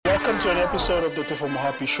to an episode of the Tifo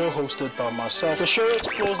Mohapi Show hosted by myself. The show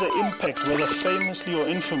explores the impact, whether famously or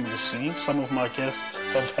infamously, some of my guests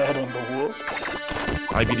have had on the world.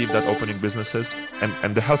 I believe that opening businesses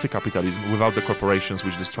and the healthy capitalism without the corporations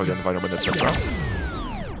which destroy the environment, etc.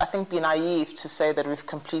 I think be naive to say that we've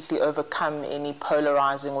completely overcome any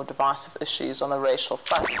polarizing or divisive issues on the racial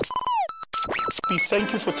front. We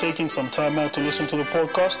thank you for taking some time out to listen to the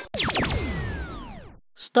podcast.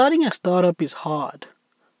 Starting a startup is hard.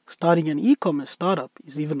 Starting an e-commerce startup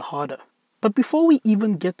is even harder. But before we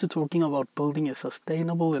even get to talking about building a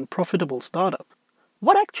sustainable and profitable startup,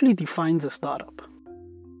 what actually defines a startup?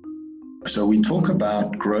 So we talk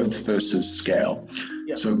about growth versus scale.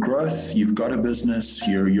 Yeah. So growth, you've got a business,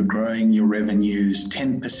 you're growing your revenues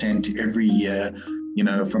 10% every year. You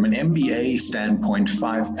know, from an MBA standpoint,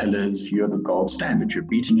 5 pillars, you're the gold standard. You're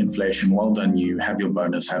beating inflation. Well done, you have your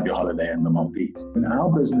bonus, have your holiday in the Maldives. In our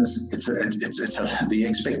business, the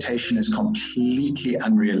expectation is completely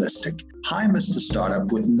unrealistic. Hi, Mr. Startup,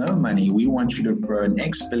 with no money, we want you to grow an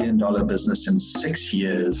 $X billion business in 6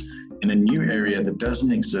 years in a new area that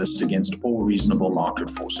doesn't exist against all reasonable market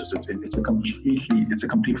forces. It's a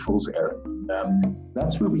complete fool's errand.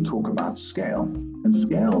 That's where we talk about scale. And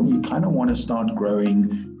scale, you kind of want to start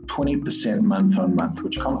growing 20% month on month,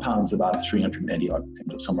 which compounds about 380 odd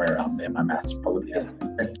percent or somewhere around there. My maths probably has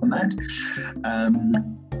an effect on that.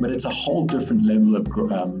 But it's a whole different level of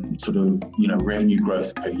revenue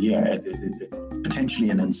growth per year. It's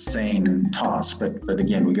potentially an insane task, but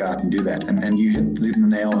again, we go out and do that. And you hit the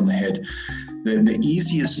nail on the head. The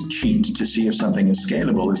easiest cheat to see if something is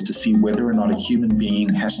scalable is to see whether or not a human being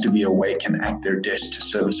has to be awake and at their desk to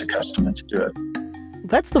service a customer to do it.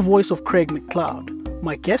 That's the voice of Craig McLeod,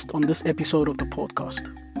 my guest on this episode of the podcast.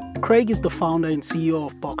 Craig is the founder and CEO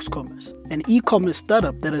of Box Commerce, an e-commerce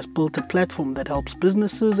startup that has built a platform that helps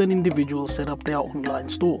businesses and individuals set up their online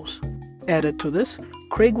stores. Added to this,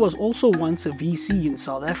 Craig was also once a VC in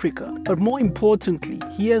South Africa, but more importantly,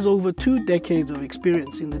 he has over 2 decades of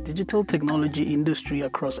experience in the digital technology industry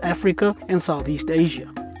across Africa and Southeast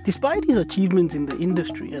Asia. Despite his achievements in the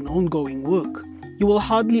industry and ongoing work, you will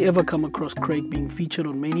hardly ever come across Craig being featured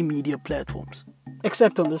on many media platforms,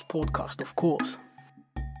 except on this podcast, of course.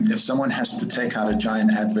 If someone has to take out a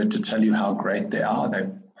giant advert to tell you how great they are, they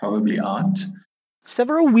probably aren't.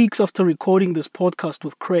 Several weeks after recording this podcast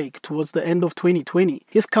with Craig towards the end of 2020,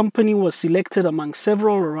 his company was selected among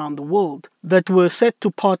several around the world that were set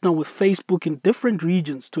to partner with Facebook in different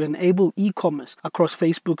regions to enable e-commerce across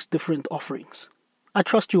Facebook's different offerings. I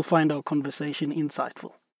trust you'll find our conversation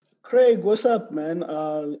insightful. Craig, what's up, man?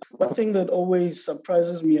 One thing that always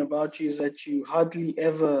surprises me about you is that you hardly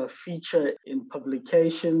ever feature in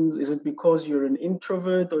publications. Is it because you're an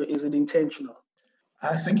introvert or is it intentional?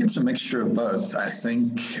 I think it's a mixture of both. I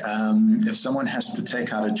think if someone has to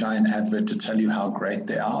take out a giant advert to tell you how great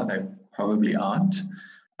they are, they probably aren't.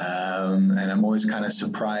 And I'm always kind of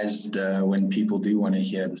surprised when people do want to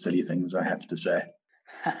hear the silly things I have to say.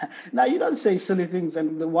 Now, you don't say silly things,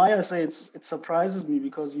 and why I say it surprises me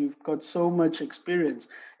because you've got so much experience.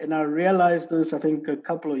 And I realized this, I think, a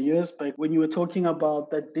couple of years back when you were talking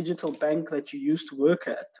about that digital bank that you used to work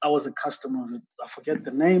at. I was a customer of it. I forget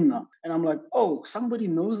the name now. And I'm like, oh, somebody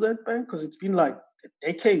knows that bank? Because it's been like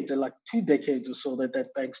decades, like 2 decades or so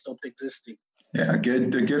that bank stopped existing. Yeah,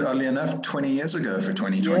 good. Oddly enough, 20 years ago for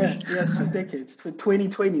 2020. Yeah, 2 decades. For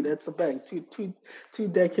 2020, that's the bank. Two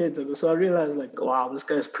decades ago. So I realized, like, wow, this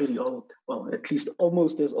guy's pretty old. Well, at least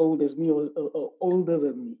almost as old as me or older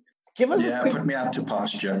than me. Put me out to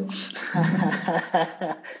pasture.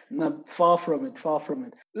 No, far from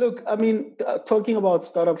it. Look, I mean, talking about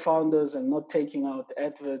startup founders and not taking out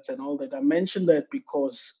adverts and all that, I mentioned that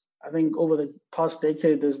because I think over the past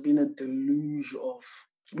decade, there's been a deluge of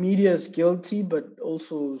media is guilty, but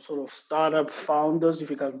also sort of startup founders, if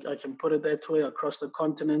I can put it that way, across the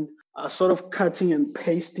continent, are sort of cutting and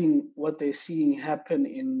pasting what they're seeing happen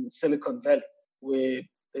in Silicon Valley, where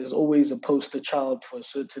there's always a poster child for a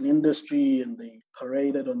certain industry and they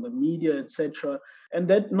parade it on the media, etc. And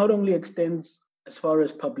that not only extends as far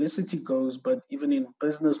as publicity goes, but even in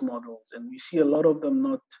business models. And we see a lot of them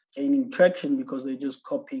not gaining traction because they're just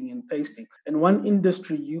copying and pasting. And one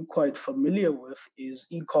industry you're quite familiar with is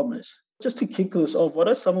e-commerce. Just to kick this off, what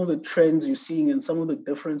are some of the trends you're seeing and some of the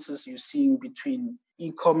differences you're seeing between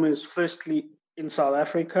e-commerce, firstly, in South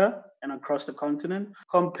Africa and across the continent,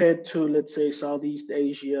 compared to, let's say, Southeast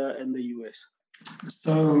Asia and the US?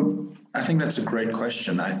 So I think that's a great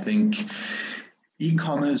question. I think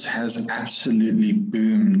e-commerce has absolutely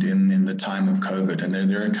boomed in the time of COVID. And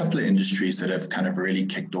there are a couple of industries that have kind of really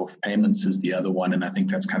kicked off. Payments is the other one. And I think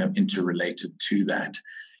that's kind of interrelated to that.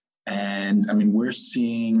 And I mean, we're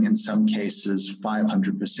seeing in some cases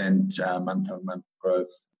 500% month-on-month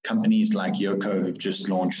growth. Companies like Yoco, who've just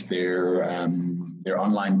launched their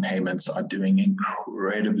online payments, are doing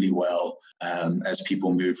incredibly well as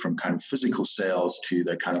people move from kind of physical sales to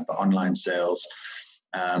the kind of the online sales.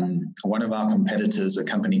 One of our competitors, a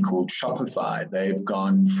company called Shopify, they've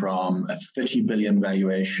gone from a 30 billion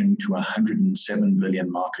valuation to 107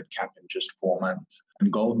 billion market cap in just 4 months.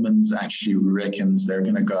 And Goldman's actually reckons they're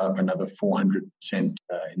going to go up another 400% in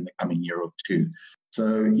the coming year or two.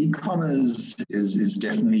 So e-commerce is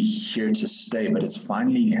definitely here to stay, but it's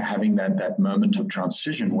finally having that moment of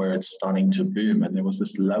transition where it's starting to boom. And there was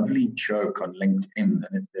this lovely joke on LinkedIn, and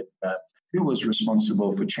it said, who was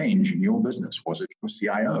responsible for change in your business? Was it your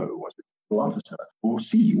CIO? Was it your officer? Or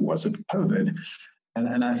C, was it COVID?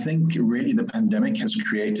 And I think really the pandemic has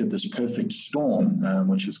created this perfect storm,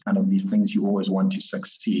 which is kind of these things you always want to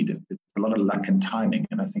succeed. It's a lot of luck and timing.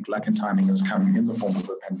 And I think luck and timing has come in the form of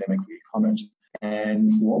a pandemic for e-commerce.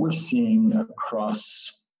 And what we're seeing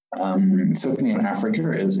across, certainly in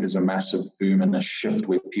Africa, is a massive boom and a shift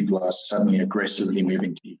where people are suddenly aggressively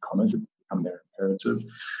moving to e-commerce. It's become their imperative.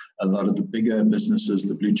 A lot of the bigger businesses,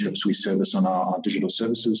 the blue chips we service on our digital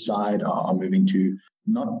services side, are moving to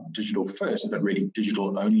not digital first, but really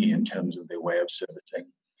digital only in terms of their way of servicing.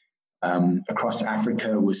 Across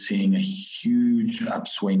Africa, we're seeing a huge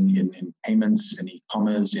upswing in payments, in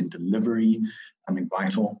e-commerce, in delivery. I mean,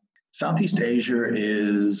 vital. Southeast Asia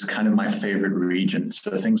is kind of my favorite region.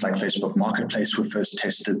 So things like Facebook Marketplace were first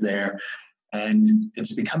tested there. And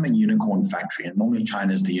it's become a unicorn factory. And normally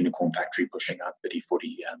China is the unicorn factory pushing out 30,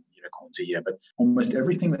 40 unicorns a year. But almost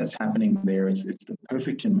everything that's happening there, it's the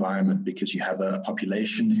perfect environment because you have a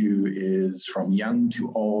population who is from young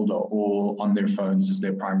to old are all on their phones as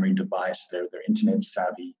their primary device. They're internet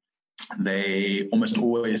savvy. They almost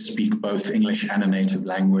always speak both English and a native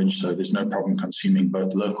language, so there's no problem consuming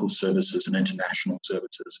both local services and international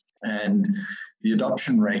services. And the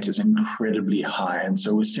adoption rate is incredibly high. And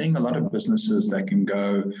so we're seeing a lot of businesses that can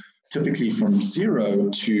go typically from zero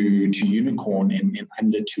to unicorn in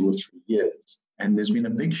under 2 or 3 years. And there's been a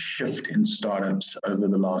big shift in startups over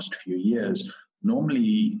the last few years.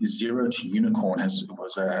 Normally, zero to unicorn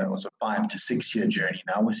was a 5 to 6 year journey.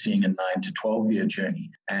 Now we're seeing a 9 to 12 year journey.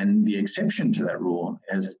 And the exception to that rule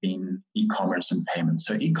has been e-commerce and payments.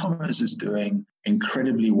 So e-commerce is doing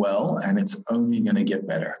incredibly well, and it's only going to get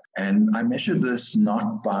better. And I measure this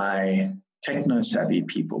not by techno-savvy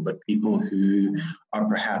people, but people who are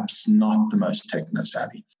perhaps not the most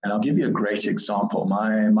techno-savvy. And I'll give you a great example.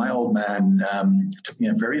 My old man, it took me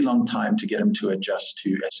a very long time to get him to adjust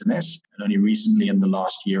to SMS, and only recently in the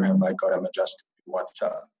last year have I got him adjusted to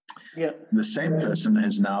WhatsApp. Yeah. The same person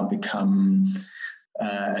has now become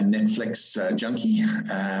a Netflix junkie,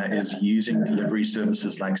 is using delivery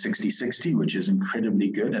services like 6060, which is incredibly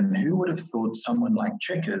good. And who would have thought someone like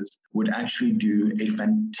Checkers would actually do a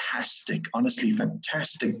fantastic, honestly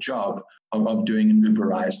fantastic job of doing an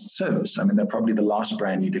Uberized service? I mean, they're probably the last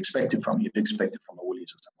brand you'd expect it from. You'd expect it from a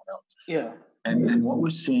Woolies or someone else. Yeah. And what we're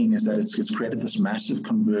seeing is that it's created this massive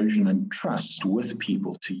conversion and trust with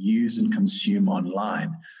people to use and consume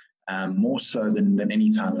online. More so than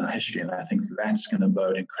any time in our history. And I think that's going to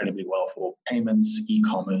bode incredibly well for payments,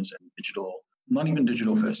 e-commerce, and digital, not even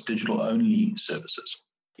digital first, digital only services.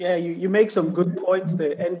 Yeah, you make some good points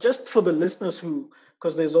there. And just for the listeners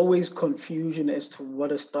because there's always confusion as to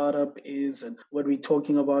what a startup is and what we're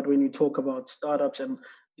talking about when we talk about startups. And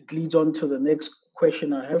it leads on to the next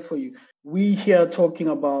question I have for you. We here talking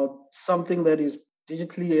about something that is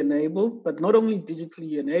digitally enabled, but not only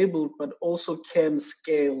digitally enabled, but also can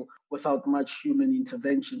scale without much human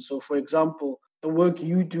intervention. So, for example, the work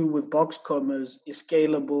you do with Boxcommerce is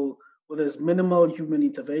scalable with as minimal human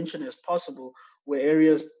intervention as possible, where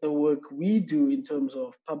areas the work we do in terms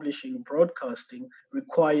of publishing and broadcasting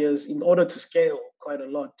requires, in order to scale quite a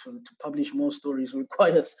lot, to publish more stories,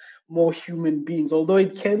 requires more human beings, although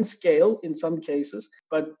it can scale in some cases,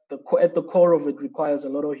 but at the core of it requires a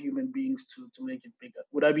lot of human beings to make it bigger.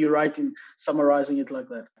 Would I be right in summarizing it like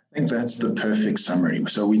that? I think that's the perfect summary.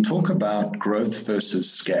 So we talk about growth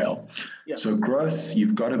versus scale. Yeah. So growth,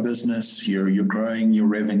 you've got a business, you're growing your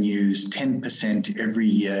revenues 10% every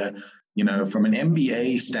year. You know, from an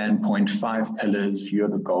MBA standpoint, 5 pillars, you're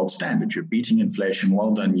the gold standard. You're beating inflation.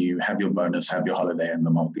 Well done. You have your bonus, have your holiday in the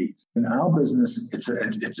Maldives. In our business,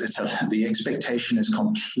 the expectation is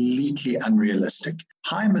completely unrealistic.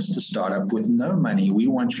 Hi, Mr. Startup, with no money, we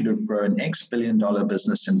want you to grow an $X billion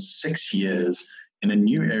business in 6 years in a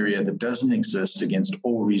new area that doesn't exist against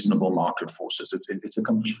all reasonable market forces. It's a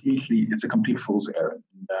complete fool's errand.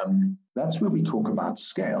 That's where we talk about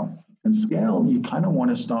scale. And scale, you kind of want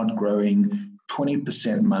to start growing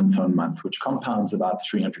 20% month on month, which compounds about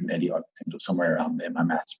 380 odd percent or somewhere around there. My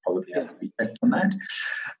maths probably has to be checked on that.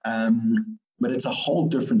 But it's a whole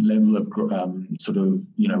different level of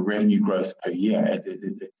revenue growth per year.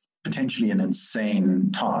 It's potentially an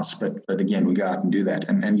insane task, but again, we go out and do that.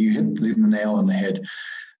 And you hit the nail on the head.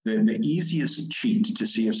 The easiest cheat to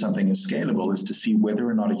see if something is scalable is to see whether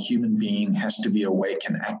or not a human being has to be awake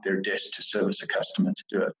and at their desk to service a customer to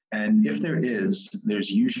do it. And if there is, there's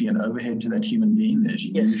usually an overhead to that human being. There's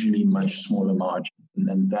usually much smaller margins.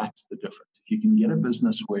 And that's the difference. If you can get a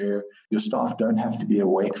business where your staff don't have to be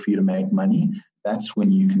awake for you to make money, that's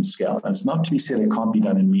when you can scale. And it's not to be said it can't be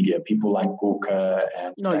done in media. People like Gawker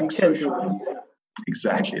and Social.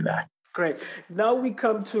 Exactly that. Great. Now we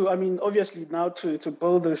come to, obviously now to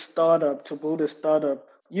build a startup,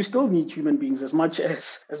 you still need human beings as much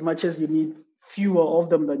as you need fewer of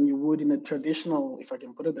them than you would in a traditional, if I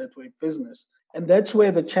can put it that way, business. And that's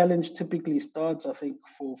where the challenge typically starts, I think,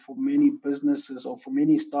 for many businesses or for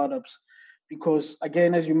many startups, because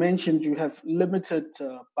again, as you mentioned, you have limited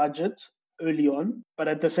budget early on, but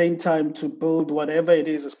at the same time, to build whatever it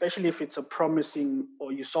is, especially if it's a promising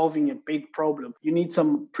or you're solving a big problem, you need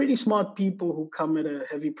some pretty smart people who come at a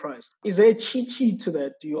heavy price. Is there a cheat sheet to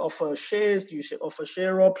that? Do you offer shares? Do you offer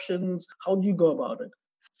share options? How do you go about it?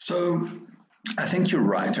 So I think you're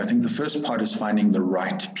right. I think the first part is finding the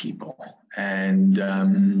right people. And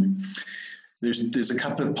There's a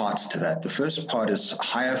couple of parts to that. The first part is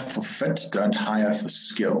hire for fit, don't hire for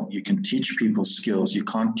skill. You can teach people skills. You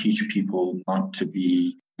can't teach people not to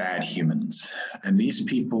be bad humans. And these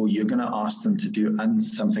people, you're going to ask them to do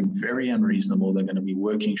something very unreasonable. They're going to be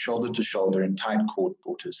working shoulder to shoulder in tight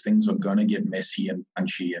quarters. Things are going to get messy and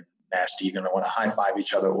punchy and nasty. You're going to want to high-five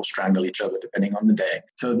each other or strangle each other, depending on the day.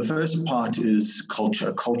 So the first part is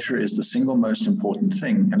culture. Culture is the single most important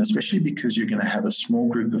thing, and especially because you're going to have a small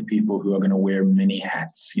group of people who are going to wear many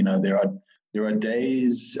hats. There are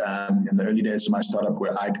days in the early days of my startup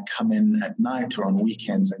where I'd come in at night or on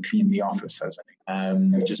weekends and clean the office,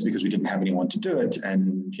 just because we didn't have anyone to do it,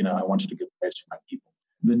 and I wanted a good place for my people.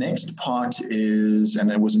 The next part is,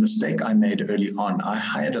 and it was a mistake I made early on, I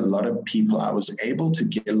hired a lot of people. I was able to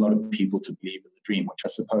get a lot of people to believe in the dream, which I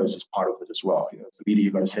suppose is part of it as well. As a leader,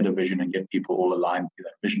 you've got to set a vision and get people all aligned to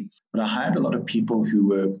that vision. But I hired a lot of people who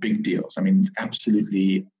were big deals.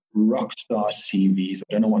 Absolutely rock star CVs.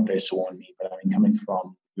 I don't know what they saw on me, but coming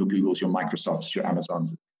from your Googles, your Microsofts, your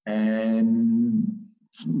Amazons. And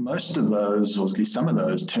most of those, or at least some of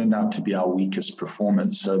those, turned out to be our weakest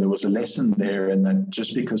performers. So there was a lesson there in that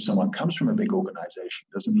just because someone comes from a big organization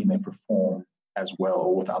doesn't mean they perform as well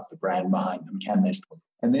or without the brand behind them. Can they still?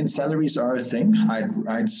 And then salaries are a thing.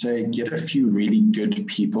 I'd say get a few really good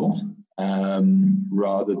people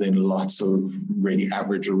rather than lots of really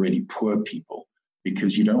average or really poor people,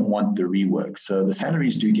 because you don't want the rework. So the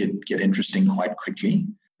salaries do get interesting quite quickly.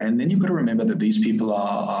 And then you've got to remember that these people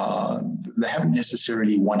they haven't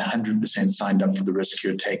necessarily 100% signed up for the risk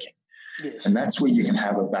you're taking. Yes. And that's where you can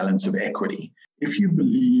have a balance of equity. If you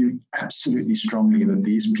believe absolutely strongly that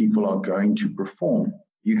these people are going to perform,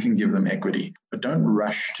 you can give them equity, but don't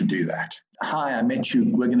rush to do that. Hi, I met you.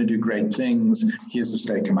 We're going to do great things. Here's the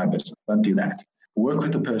stake in my business. Don't do that. Work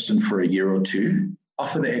with the person for a year or two.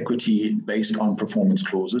 Offer the equity based on performance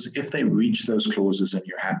clauses. If they reach those clauses and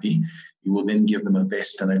you're happy, you will then give them a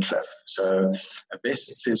vest and a cliff. So a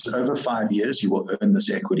vest says over 5 years, you will earn this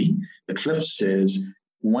equity. The cliff says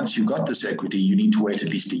once you've got this equity, you need to wait at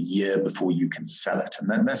least a year before you can sell it.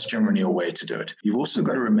 And that's generally a way to do it. You've also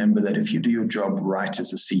got to remember that if you do your job right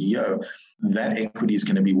as a CEO, that equity is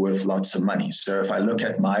going to be worth lots of money. So if I look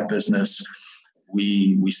at my business,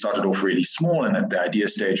 we started off really small, and at the idea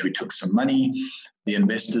stage, we took some money. The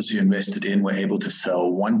investors who invested in were able to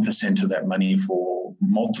sell 1% of that money for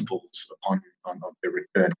multiples on their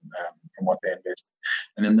return from what they invested.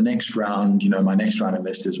 And in the next round, my next round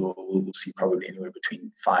investors will see probably anywhere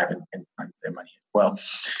between 5 and 10 times their money as well.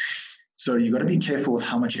 So you've got to be careful with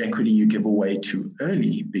how much equity you give away too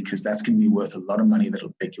early, because that's going to be worth a lot of money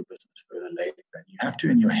that'll take your business further later. And you have to,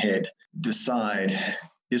 in your head, decide,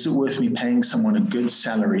 is it worth me paying someone a good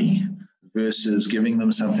salary versus giving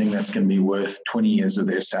them something that's going to be worth 20 years of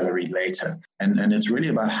their salary later? And it's really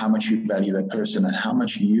about how much you value that person and how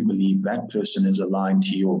much you believe that person is aligned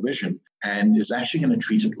to your vision and is actually going to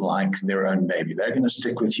treat it like their own baby. They're going to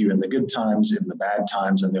stick with you in the good times, in the bad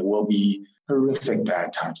times, and there will be horrific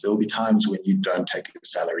bad times. There will be times when you don't take a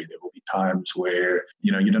salary. There will be times where,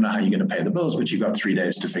 you don't know how you're going to pay the bills, but you've got 3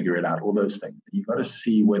 days to figure it out, all those things. You've got to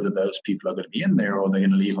see whether those people are going to be in there or they're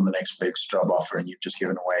going to leave on the next big job offer and you've just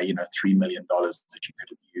given away, $3 million that you could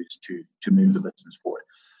have used to move the business forward.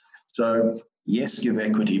 So yes, give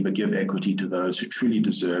equity, but give equity to those who truly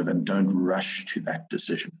deserve and don't rush to that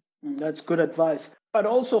decision. That's good advice. But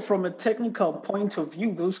also from a technical point of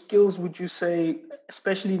view, those skills, would you say,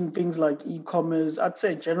 especially in things like e-commerce, I'd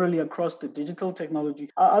say generally across the digital technology,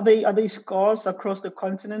 are they scarce across the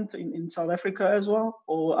continent in South Africa as well,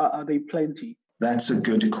 or are they plenty? That's a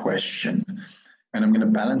good question. And I'm going to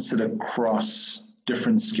balance it across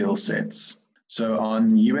different skill sets. So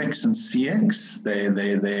on UX and CX,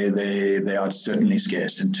 they are certainly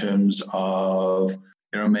scarce in terms of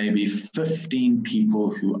there are maybe 15 people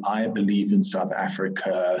who I believe in South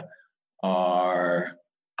Africa are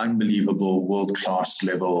unbelievable world-class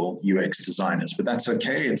level UX designers, but that's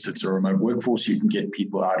okay. It's a remote workforce. You can get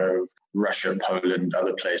people out of Russia, Poland,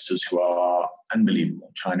 other places who are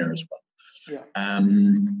unbelievable, China as well. Yeah.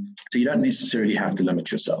 So you don't necessarily have to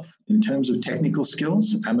limit yourself. In terms of technical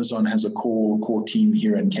skills, Amazon has a core team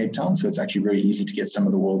here in Cape Town, so it's actually very easy to get some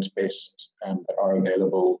of the world's best that are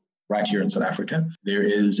available right here in South Africa. There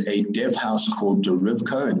is a dev house called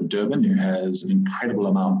Derivco in Durban who has an incredible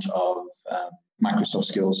amount of Microsoft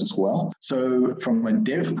skills as well. So from a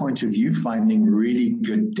dev point of view, finding really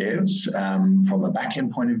good devs from a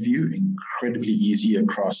backend point of view, incredibly easy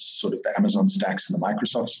across sort of the Amazon stacks and the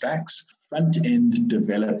Microsoft stacks. Front-end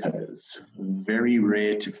developers, very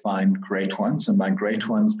rare to find great ones. And by great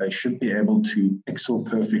ones, they should be able to pixel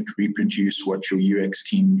perfect reproduce what your UX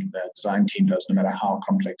team, design team does, no matter how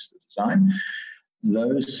complex the design.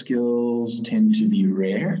 Those skills tend to be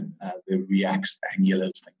rare. The Reacts, the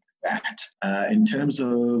Angulars, things like that. In terms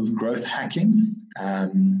of growth hacking,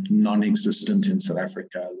 non-existent in South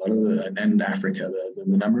Africa. A lot of and Africa,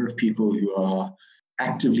 the number of people who are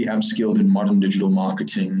actively upskilled in modern digital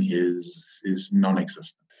marketing is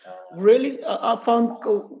non-existent. Really? I found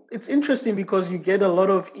it's interesting because you get a lot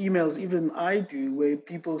of emails, even I do, where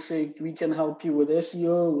people say, we can help you with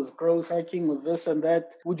SEO, with growth hacking, with this and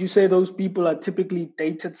that. Would you say those people are typically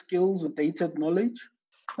dated skills or dated knowledge?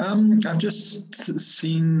 I've just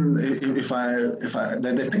seen if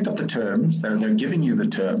they've picked up the terms, they're giving you the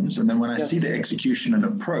terms, and then when I see the execution and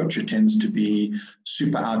approach, it tends to be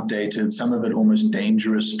super outdated. Some of it almost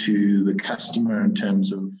dangerous to the customer in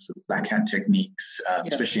terms of sort of black hat techniques,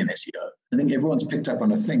 especially in SEO. I think everyone's picked up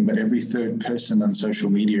on a thing, but every third person on social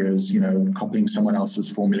media is, copying someone else's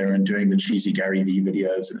formula and doing the cheesy Gary Vee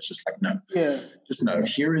videos, and it's just like, no, just no.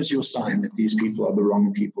 Here is your sign that these people are the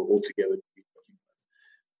wrong people altogether.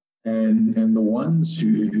 And the ones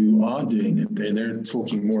who are doing it, they're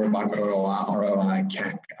talking more about ROI,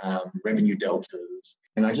 CAC, revenue deltas.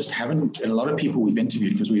 And I just haven't, and a lot of people we've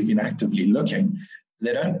interviewed because we've been actively looking,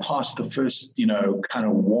 they don't pass the first, kind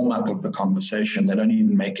of warm up of the conversation. They don't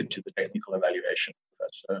even make it to the technical evaluation.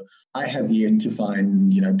 So I have yet to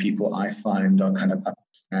find, people I find are kind of up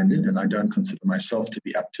to standard, and I don't consider myself to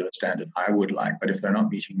be up to a standard I would like. But if they're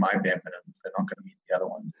not meeting my bare minimums, they're not going to meet the other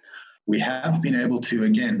ones. We have been able to,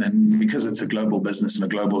 again, and because it's a global business and a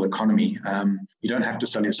global economy, you don't have to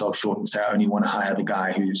sell yourself short and say, I only want to hire the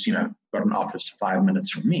guy who's, got an office 5 minutes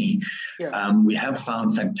from me. We have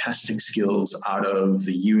found fantastic skills out of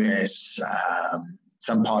the US,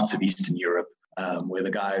 some parts of Eastern Europe, where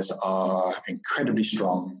the guys are incredibly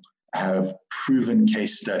strong, have proven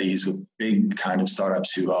case studies with big kind of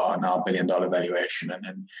startups who are now $1 billion valuation,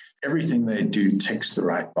 and everything they do ticks the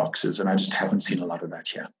right boxes. And I just haven't seen a lot of that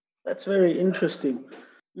here. That's very interesting.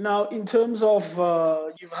 Now, in terms of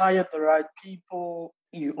you've hired the right people,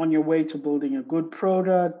 you're on your way to building a good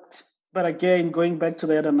product. But again, going back to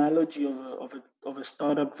that analogy of a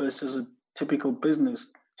startup versus a typical business,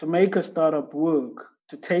 to make a startup work,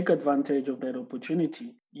 to take advantage of that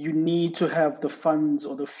opportunity, you need to have the funds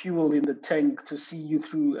or the fuel in the tank to see you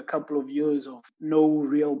through a couple of years of no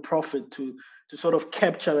real profit to sort of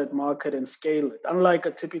capture that market and scale it. Unlike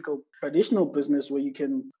a typical traditional business where you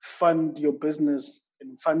can fund your business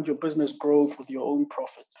growth with your own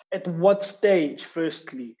profits. At what stage,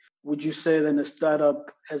 firstly, would you say then a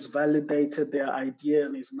startup has validated their idea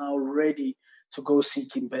and is now ready to go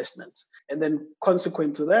seek investments? And then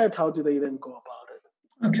consequent to that, how do they then go about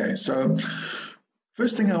it? Okay, so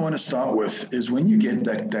first thing I want to start with is when you get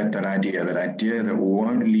that idea that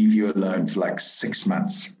won't leave you alone for like 6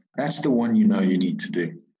 months, that's the one you need to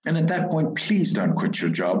do. And at that point, please don't quit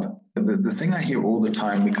your job. The thing I hear all the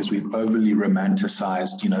time, because we've overly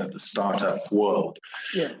romanticized, the startup world,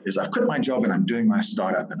 is I've quit my job and I'm doing my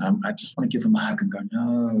startup, and I just want to give them a hug and go,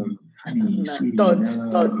 no, honey, sweetie,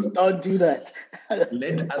 don't do that.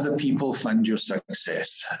 Let other people fund your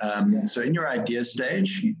success. So in your idea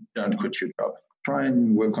stage, you don't quit your job. Try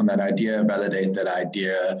and work on that idea, validate that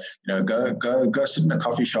idea. Go sit in a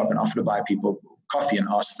coffee shop and offer to buy people coffee and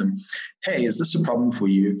ask them, hey, is this a problem for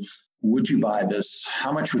you? Would you buy this?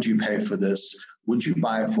 How much would you pay for this? Would you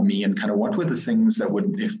buy it for me? And kind of what were the things that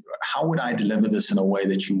how would I deliver this in a way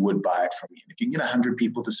that you would buy it from me? And if you can get 100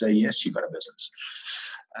 people to say yes, you've got a business.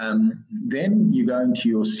 Then you go into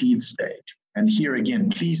your seed stage. And here again,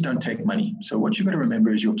 please don't take money. So what you've got to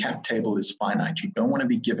remember is your cap table is finite. You don't want to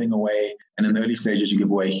be giving away, and in the early stages, you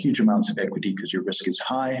give away huge amounts of equity because your risk is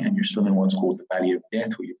high and you're still in what's called the valley of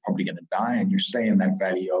death, where you're probably going to die, and you stay in that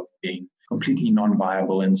valley of being completely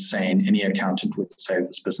non-viable, insane. Any accountant would say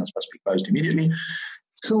this business must be closed immediately.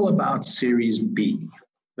 Till about Series B.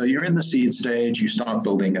 So you're in the seed stage, you start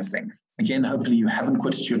building a thing. Again, hopefully you haven't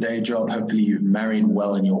quit your day job. Hopefully you've married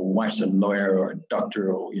well and your wife's a lawyer or a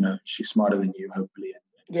doctor, or, she's smarter than you, hopefully.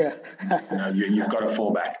 Yeah. You've got a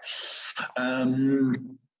fallback.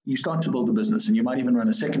 You start to build a business, and you might even run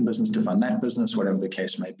a second business to fund that business, whatever the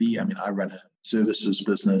case may be. I mean, I run a services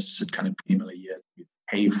business at kind of $20 million a year. You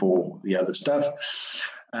pay for the other stuff.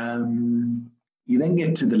 You then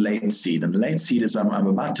get to the late seed, and the late seed is I'm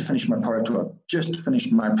about to finish my product, or I've just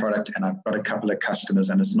finished my product, and I've got a couple of customers,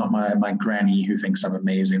 and it's not my granny who thinks I'm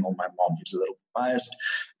amazing, or my mom who's a little biased.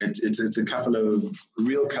 It's a couple of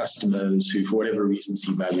real customers who, for whatever reason,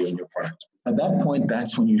 see value in your product. At that point,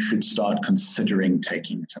 that's when you should start considering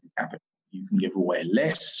taking some capital. You can give away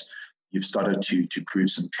less. You've started to prove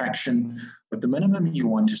some traction, but the minimum you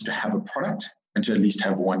want is to have a product and to at least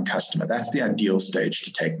have one customer. That's the ideal stage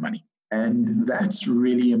to take money. And that's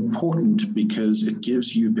really important because it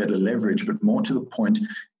gives you better leverage, but more to the point,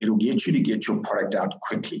 it'll get you to get your product out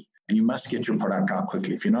quickly. And you must get your product out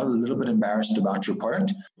quickly. If you're not a little bit embarrassed about your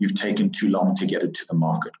product, you've taken too long to get it to the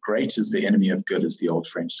market. Great is the enemy of good, is the old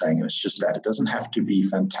French saying, and it's just that. It doesn't have to be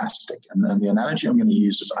fantastic. And then the analogy I'm going to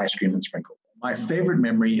use is ice cream and sprinkle. My favorite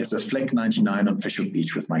memory is a Flake 99 on Fish Hook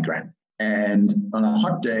Beach with my gran. And on a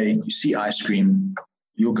hot day, you see ice cream,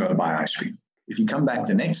 you'll go buy ice cream. If you come back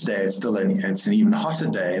the next day, it's an even hotter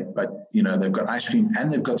day, but they've got ice cream and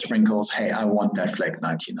they've got sprinkles. Hey, I want that Flake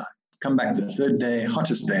 99. Come back the third day,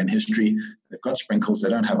 hottest day in history. They've got sprinkles. They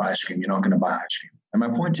don't have ice cream. You're not going to buy ice cream. And my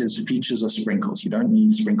point is, features are sprinkles. You don't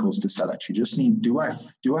need sprinkles to sell it. You just need, do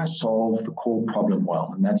I solve the core problem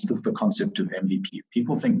well? And that's the concept of MVP.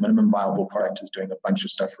 People think minimum viable product is doing a bunch of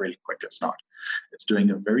stuff really quick. It's not. It's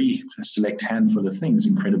doing a very select handful of things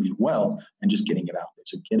incredibly well and just getting it out there.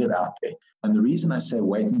 So get it out there. And the reason I say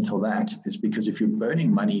wait until that is because if you're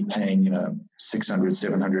burning money paying, 600,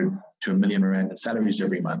 700 to $1 million in salaries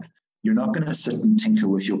every month, you're not going to sit and tinker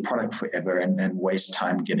with your product forever and waste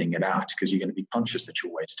time getting it out, because you're going to be conscious that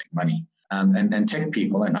you're wasting money. And tech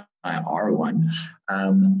people, and I are one,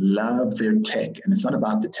 love their tech. And it's not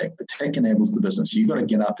about the tech. The tech enables the business. You've got to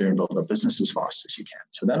get out there and build a business as fast as you can.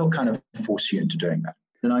 So that'll kind of force you into doing that.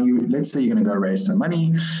 So now let's say you're going to go raise some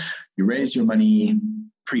money. You raise your money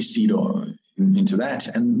pre-seed or into that.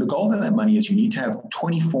 And the goal of that money is you need to have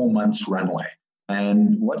 24 months runway.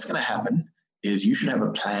 And what's going to happen is you should have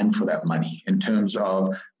a plan for that money in terms of,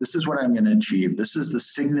 this is what I'm going to achieve. This is the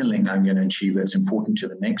signaling I'm going to achieve that's important to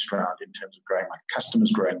the next round in terms of growing my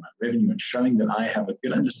customers, growing my revenue, and showing that I have a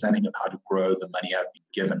good understanding of how to grow the money I've been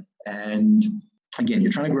given. And again,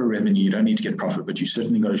 you're trying to grow revenue. You don't need to get profit, but you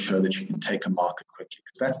certainly got to show that you can take a market quickly,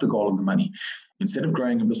 because that's the goal of the money. Instead of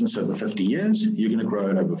growing a business over 50 years, you're going to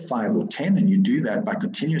grow it over 5 or 10. And you do that by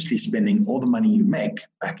continuously spending all the money you make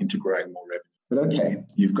back into growing more revenue. But okay,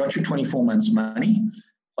 you've got your 24 months money.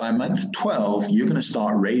 By month 12, you're going to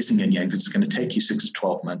start raising again, because it's going to take you 6 to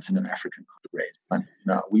 12 months in an African to raise money.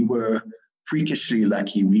 Now, we were freakishly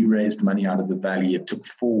lucky. We raised money out of the valley. It took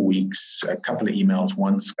 4 weeks, a couple of emails,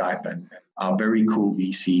 one Skype, and our very cool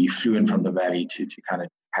VC flew in from the valley to kind of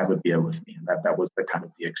have a beer with me. And that was the kind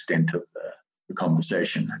of the extent of the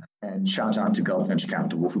conversation. And shout out to Gulf Venture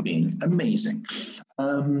Capital for being amazing.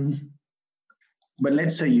 But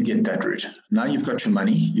let's say you get that route. Now you've got your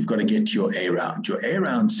money. You've got to get to your A round. Your A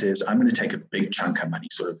round says, I'm going to take a big chunk of money,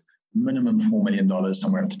 sort of minimum $4 million,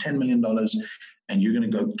 somewhere up to $10 million, and you're going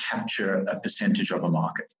to go capture a percentage of a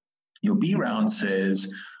market. Your B round says,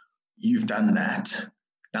 you've done that.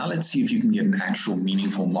 Now let's see if you can get an actual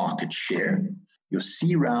meaningful market share. Your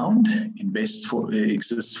C round exists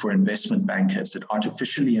for investment bankers. It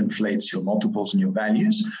artificially inflates your multiples and your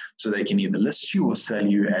values so they can either list you or sell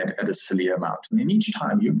you at a silly amount. And then each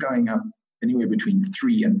time you're going up anywhere between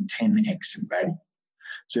 3 and 10x in value.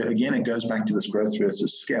 So again, it goes back to this growth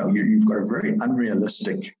versus scale. You've got a very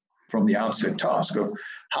unrealistic from the outset task of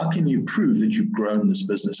how can you prove that you've grown this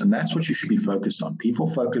business? And that's what you should be focused on.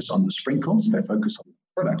 People focus on the sprinkles, they focus on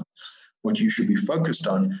the product. What you should be focused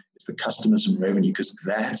on is the customers and revenue, because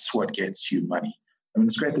that's what gets you money. I mean,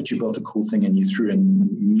 it's great that you built a cool thing and you threw in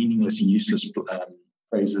meaningless, useless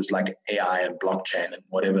phrases like AI and blockchain and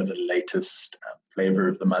whatever the latest flavor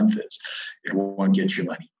of the month is. It won't get you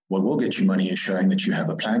money. What will get you money is showing that you have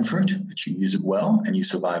a plan for it, that you use it well, and you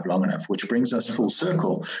survive long enough, which brings us full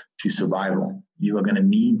circle to survival. You are going to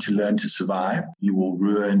need to learn to survive. You will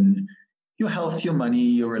ruin your health, your money,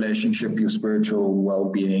 your relationship, your spiritual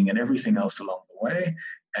well-being, and everything else along the way.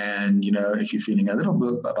 And, you know, if you're feeling a little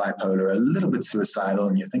bit bipolar, a little bit suicidal,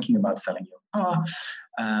 and you're thinking about selling your car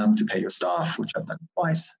to pay your staff, which I've done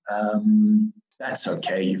twice, that's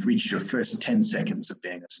okay. You've reached your first 10 seconds of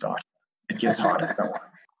being a starter. It gets harder. Don't worry.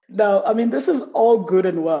 Now, I mean, this is all good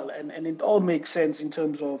and well, and it all makes sense in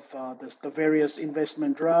terms of the various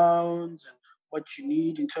investment rounds and what you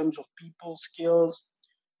need in terms of people, skills.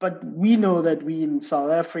 But we know that we in South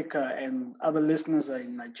Africa and other listeners are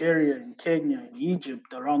in Nigeria, in Kenya, in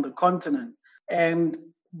Egypt, around the continent. And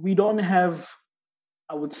we don't have,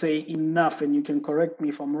 I would say, enough, and you can correct me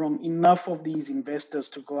if I'm wrong, enough of these investors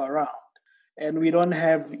to go around. And we don't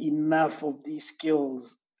have enough of these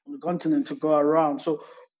skills on the continent to go around. So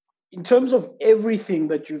in terms of everything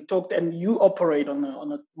that you've talked, and you operate on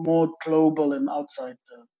a more global and outside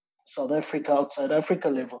outside Africa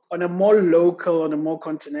level, on a more local, on a more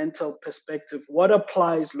continental perspective, what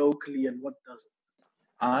applies locally and what doesn't?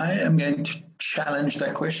 I am going to challenge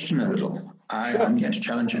that question a little. I'm going to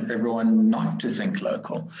challenge everyone not to think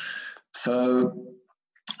local. So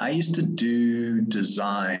I used to do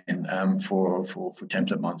design for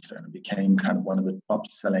Template Monster, and I became kind of one of the top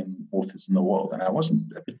selling authors in the world. And I wasn't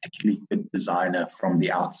a particularly good designer from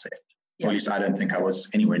the outset. Or at least I don't think I was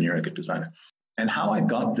anywhere near a good designer. And how I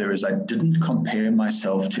got there is I didn't compare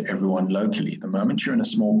myself to everyone locally. The moment you're in a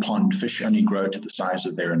small pond, fish only grow to the size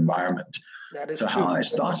of their environment. So how I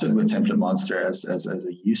started with Template Monster as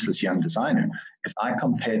a useless young designer, is I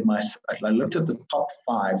compared myself, I looked at the top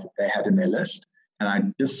 5 that they had in their list, and I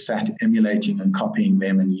just sat emulating and copying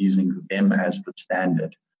them and using them as the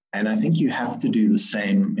standard. And I think you have to do the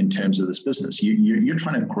same in terms of this business. You're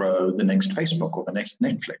trying to grow the next Facebook or the next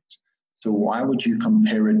Netflix. So why would you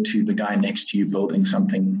compare it to the guy next to you building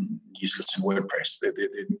something useless in WordPress? They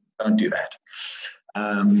don't do that.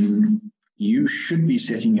 You should be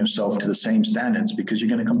setting yourself to the same standards because you're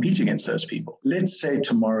going to compete against those people. Let's say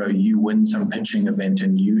tomorrow you win some pitching event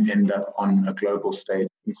and you end up on a global stage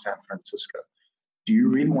in San Francisco. Do you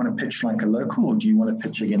really want to pitch like a local, or do you want to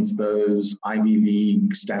pitch against those Ivy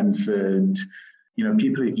League, Stanford,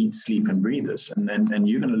 people who eat, sleep, and breathe this? And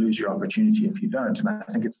you're going to lose your opportunity if you don't. And I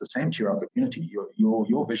think it's the same to your opportunity.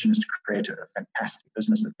 Your vision is to create a fantastic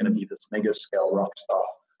business that's going to be this mega scale rock star.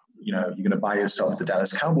 You're going to buy yourself the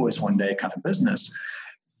Dallas Cowboys one day kind of business.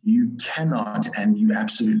 You cannot and you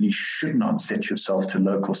absolutely should not set yourself to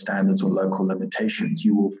local standards or local limitations.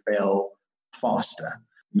 You will fail faster.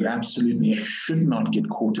 You absolutely should not get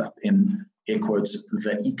caught up in, air quotes,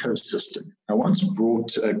 the ecosystem. I once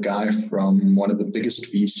brought a guy from one of the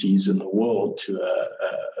biggest VCs in the world to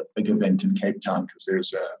a big event in Cape Town because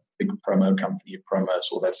there's a big promo company,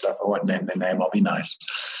 promos, all that stuff. I won't name their name, I'll be nice.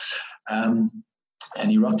 And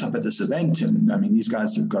he rocked up at this event, and I mean, these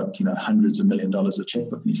guys have got hundreds of $1 million of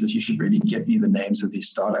checkbook. And he says, "You should really get me the names of these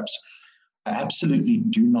startups. I absolutely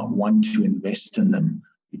do not want to invest in them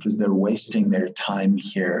because they're wasting their time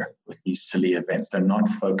here with these silly events. They're not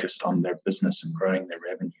focused on their business and growing their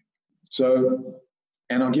revenue." So,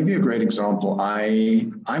 and I'll give you a great example. I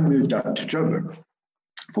moved out to Joburg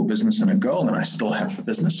for business and a girl, and I still have the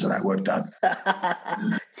business, so that worked out.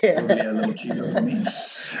 Probably a little cheaper for me.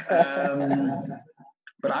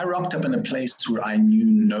 But I rocked up in a place where I knew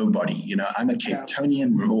nobody. I'm a Cape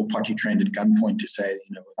Townian. We're all potty trained at gunpoint to say,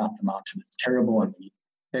 without the mountain, it's terrible. And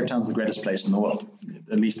Cape Town's the greatest place in the world.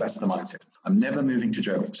 At least that's the mindset. I'm never moving to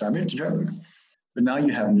Joburg. So I moved to Joburg. But now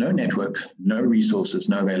you have no network, no resources,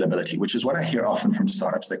 no availability, which is what I hear often from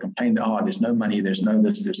startups. They complain, there's no money, there's no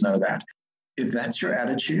this, there's no that. If that's your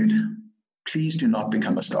attitude, please do not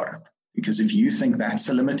become a startup. Because if you think that's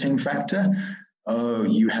a limiting factor,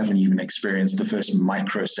 you haven't even experienced the first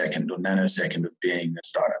microsecond or nanosecond of being a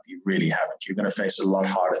startup. You really haven't. You're going to face a lot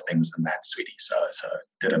harder things than that, sweetie. So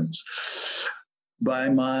diddums. By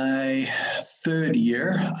my 3rd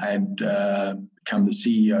year, I'd become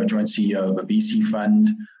the joint CEO of a VC fund.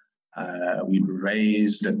 We'd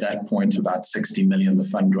raised at that point about 60 million. The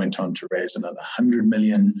fund went on to raise another 100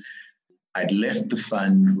 million. I'd left the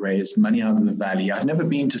fund, raised money out of the Valley. I've never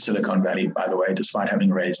been to Silicon Valley, by the way, despite having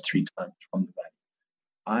raised 3 times from the Valley.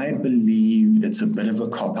 I believe it's a bit of a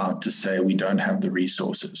cop-out to say we don't have the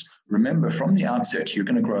resources. Remember, from the outset, you're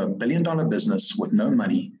going to grow $1 billion business with no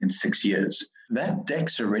money in 6 years. that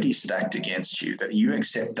deck's already stacked against you, that you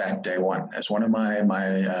accept that day one. As one of my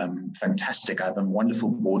fantastic, I have a wonderful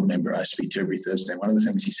board member I speak to every Thursday. One of the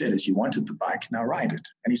things he said is, you wanted the bike, now ride it.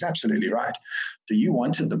 And he's absolutely right. So you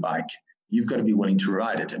wanted the bike, you've got to be willing to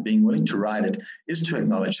ride it. And being willing to ride it is to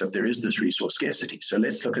acknowledge that there is this resource scarcity. So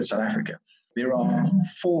let's look at South Africa. There are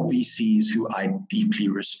 4 VCs who I deeply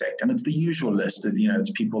respect. And it's the usual list.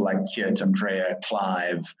 It's people like Kiet, Andrea,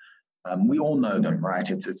 Clive. We all know them, right?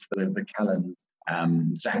 It's the Callens,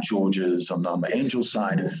 Zach Georges on the Angel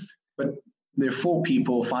side. But there are 4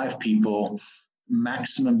 people, 5 people.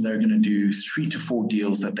 Maximum, they're going to do 3 to 4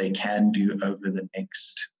 deals that they can do over the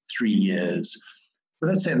next 3 years. So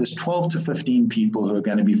let's say there's 12 to 15 people who are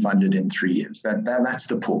going to be funded in 3 years. That's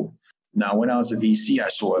the pool. Now, when I was a VC, I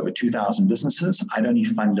saw over 2,000 businesses. I'd only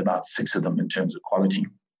fund about 6 of them in terms of quality.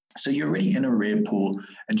 So you're already in a rare pool,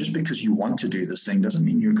 and just because you want to do this thing doesn't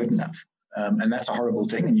mean you're good enough. And that's a horrible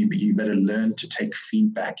thing, and you better learn to take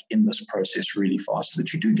feedback in this process really fast so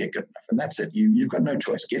that you do get good enough. And that's it. You've got no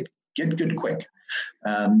choice. Get good quick.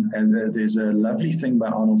 And there's a lovely thing by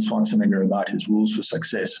Arnold Schwarzenegger about his rules for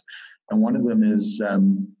success. And one of them is,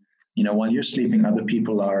 while you're sleeping, other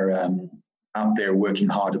people are out there working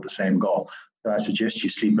hard at the same goal. So I suggest you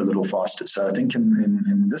sleep a little faster. So I think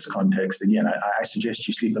in this context, again, I suggest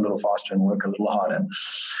you sleep a little faster and work a little harder.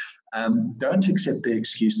 Don't accept the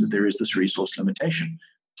excuse that there is this resource limitation.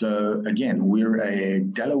 So again, we're a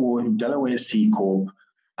Delaware C Corp.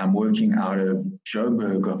 I'm working out of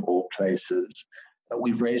Joburg of all places.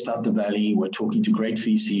 We've raised out the valley. We're talking to great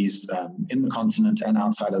VCs in the continent and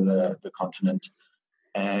outside of the continent.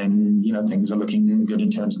 And, things are looking good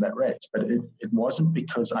in terms of that raise. But it wasn't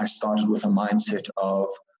because I started with a mindset of,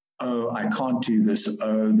 I can't do this.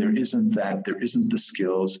 There isn't that. There isn't the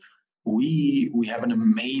skills. We have an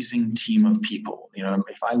amazing team of people.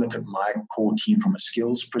 If I look at my core team from a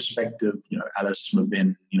skills perspective, Alice,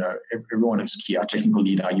 Mabin, everyone is key. Our technical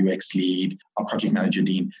lead, our UX lead, our project manager,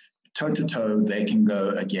 Dean. Toe to toe, they can go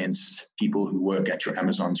against people who work at your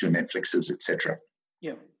Amazons, your Netflixes, etc.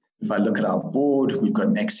 Yeah. If I look at our board, we've got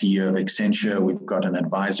an ex-CEO of Accenture, we've got an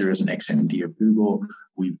advisor as an ex-MD of Google,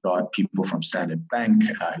 we've got people from Standard Bank,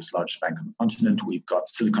 who's the largest bank on the continent, we've got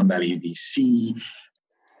Silicon Valley VC.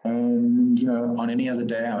 And, on any other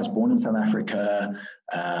day, I was born in South Africa,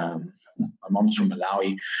 my mom's from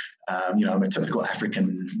Malawi, I'm a typical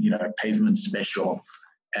African, pavement special.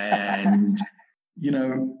 And,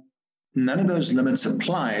 none of those limits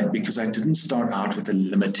applied because I didn't start out with a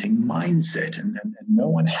limiting mindset, and no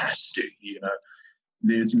one has to,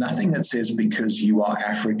 There's nothing that says because you are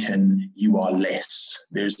African, you are less.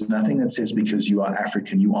 There's nothing that says because you are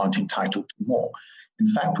African, you aren't entitled to more. In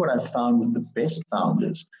fact, what I've found with the best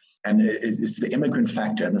founders, and it's the immigrant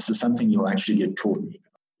factor, and this is something you'll actually get taught.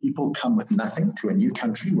 People come with nothing to a new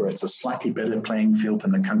country where it's a slightly better playing field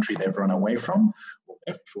than the country they've run away from, or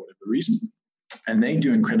left for whatever reason. And they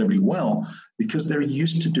do incredibly well because they're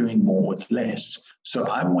used to doing more with less. So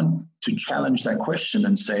I want to challenge that question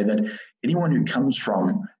and say that anyone who comes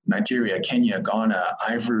from Nigeria, Kenya, Ghana,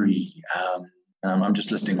 Ivory, I'm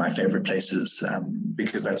just listing my favorite places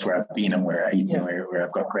because that's where I've been and where where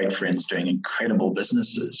I've got great friends doing incredible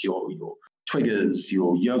businesses. Your Twiggers,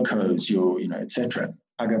 your Yokos, your etc.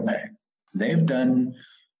 Agape. They've done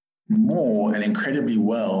more and incredibly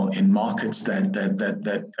well in markets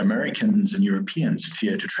that Americans and Europeans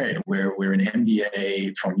fear to trade, where an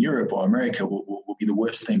MBA from Europe or America will be the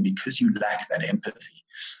worst thing because you lack that empathy.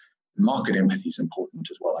 Market empathy is important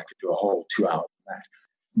as well. I could do a whole 2 hours on that.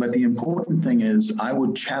 But the important thing is I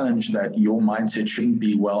would challenge that your mindset shouldn't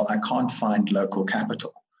be, well, I can't find local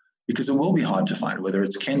capital. Because it will be hard to find, whether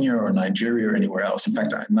it's Kenya or Nigeria or anywhere else. In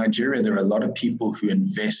fact, in Nigeria, there are a lot of people who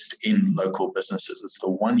invest in local businesses. It's the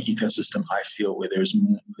one ecosystem I feel where there's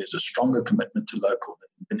a stronger commitment to local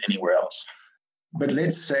than anywhere else. But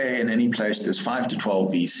let's say in any place there's 5 to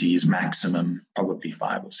 12 VCs maximum, probably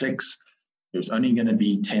 5 or 6. There's only going to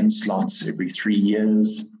be 10 slots every 3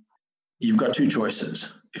 years. You've got 2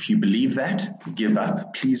 choices. If you believe that, give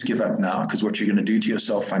up. Please give up now, because what you're going to do to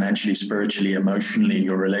yourself financially, spiritually, emotionally,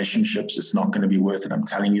 your relationships, it's not going to be worth it. I'm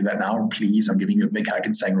telling you that now. Please, I'm giving you a big hug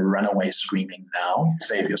and saying run away screaming now.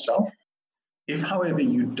 Save yourself. If, however,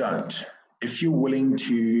 you don't, if you're willing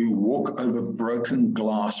to walk over broken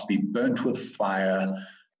glass, be burnt with fire,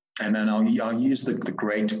 and then I'll use the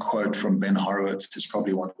great quote from Ben Horowitz, who's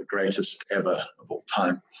probably one of the greatest ever of all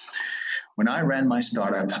time. When I ran my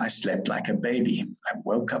startup, I slept like a baby. I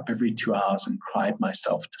woke up every 2 hours and cried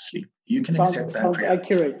myself to sleep. You can accept that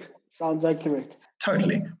reality. Sounds accurate.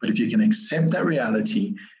 Totally. But if you can accept that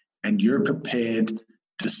reality and you're prepared,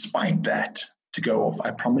 despite that, to go off,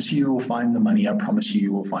 I promise you will find the money. I promise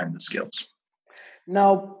you will find the skills.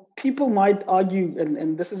 Now, people might argue,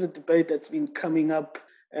 and this is a debate that's been coming up,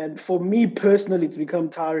 and for me personally, it's become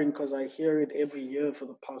tiring because I hear it every year for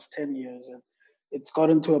the past 10 years. And it's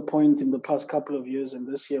gotten to a point in the past couple of years and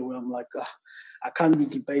this year where I'm like, I can't be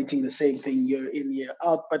debating the same thing year in, year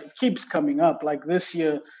out, but it keeps coming up. Like this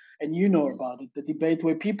year, and you know about it, the debate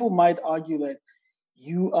where people might argue that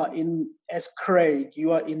you are as Craig,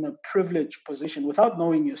 you are in a privileged position. Without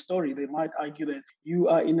knowing your story, they might argue that you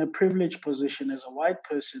are in a privileged position as a white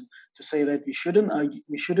person to say that we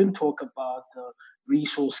shouldn't talk about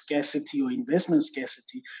resource scarcity or investment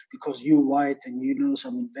scarcity because you're white and you know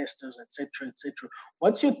some investors, etc., etc.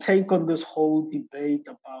 What's your take on this whole debate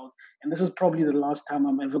about, and this is probably the last time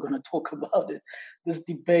I'm ever going to talk about it, this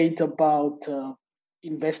debate about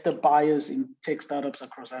investor buyers in tech startups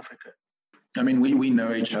across Africa? I mean, we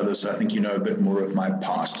know each other, so I think you know a bit more of my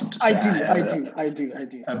past. And I do.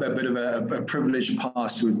 A bit of a privileged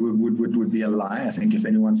past would be a lie. I think if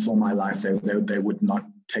anyone saw my life, they would not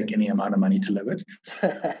take any amount of money to live it.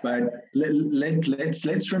 But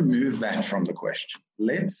let's remove that from the question.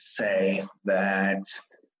 Let's say that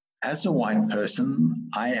as a white person,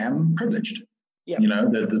 I am privileged. Yeah. You know,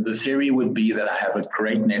 the theory would be that I have a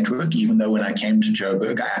great network, even though when I came to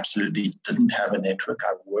Joburg, I absolutely didn't have a network.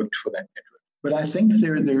 I worked for that network. But I think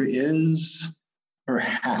there is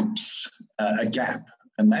perhaps a gap,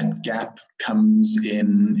 and that gap comes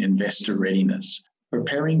in investor readiness,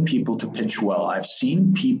 preparing people to pitch well. I've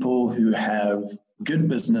seen people who have good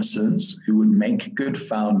businesses, who would make good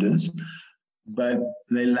founders, but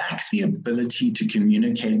they lack the ability to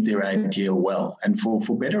communicate their idea well. And for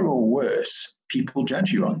better or worse, people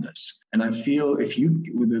judge you on this. And I feel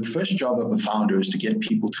the first job of a founder is to get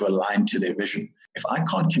people to align to their vision. If I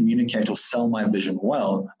can't communicate or sell my vision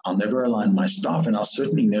well, I'll never align my staff, and I'll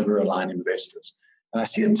certainly never align investors. And I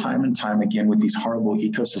see it time and time again with these horrible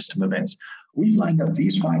ecosystem events. We've lined up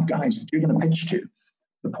these 5 guys that you're going to pitch to.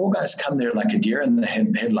 The poor guys come there like a deer in the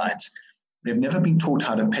headlights. They've never been taught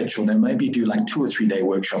how to pitch, or they maybe do like 2 or 3 day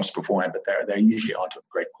workshops beforehand, but they usually aren't of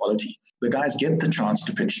great quality. The guys get the chance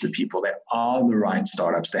to pitch to people. They are the right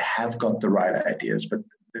startups. They have got the right ideas, but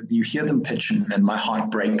you hear them pitching and my heart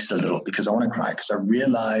breaks a little because I want to cry, because I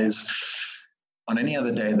realize on any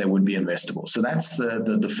other day they would be investable. So that's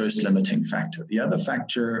the first limiting factor. The other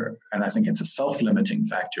factor, and I think it's a self-limiting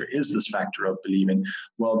factor, is this factor of believing,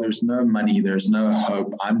 well, there's no money, there's no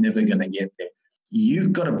hope, I'm never going to get there.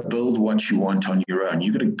 You've got to build what you want on your own.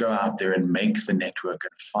 You've got to go out there and make the network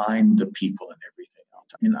and find the people and everything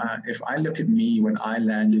else. I mean, if I look at me when I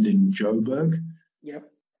landed in Joburg, yep,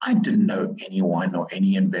 I didn't know anyone or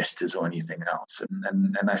any investors or anything else.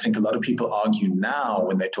 And I think a lot of people argue now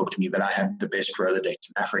when they talk to me that I have the best Rolodex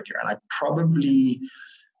in Africa. And I probably...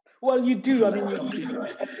 Well, you do. I mean,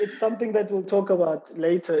 it's something that we'll talk about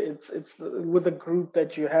later. It's with the group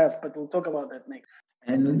that you have, but we'll talk about that next.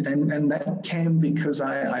 And that came because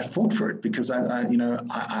I fought for it, because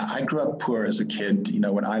I grew up poor as a kid. You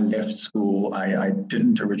know, when I left school, I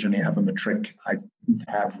didn't originally have a matric. I didn't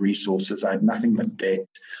have resources. I had nothing but debt.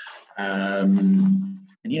 And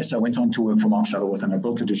yes, I went on to work for Mark Shuttleworth, and I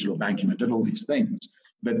built a digital bank, and I did all these things.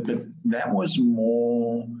 But that was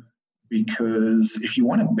more because if you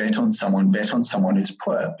want to bet on someone who's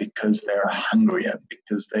poor, because they're hungrier,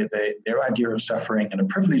 because their idea of suffering and a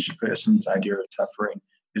privileged person's idea of suffering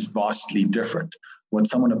is vastly different. What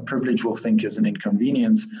someone of privilege will think is an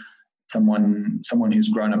inconvenience, someone who's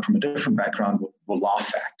grown up from a different background will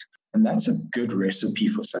laugh at. And that's a good recipe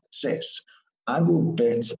for success. I will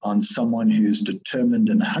bet on someone who's determined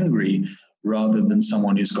and hungry rather than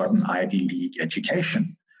someone who's got an Ivy League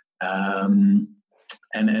education.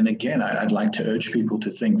 And again, I'd like to urge people to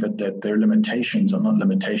think that their limitations are not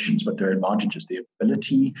limitations, but their advantages. The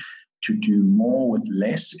ability to do more with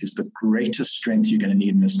less is the greatest strength you're going to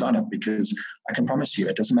need in a startup, because I can promise you,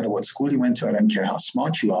 it doesn't matter what school you went to, I don't care how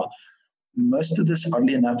smart you are, most of this,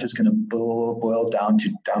 oddly enough, is going to boil down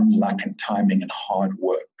to dumb luck and timing and hard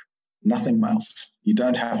work. Nothing else. You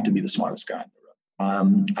don't have to be the smartest guy in the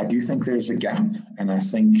room. I do think there's a gap, and I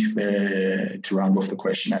think to round off the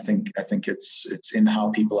question, I think it's in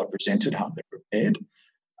how people are presented, how they're prepared.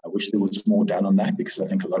 I wish there was more done on that, because I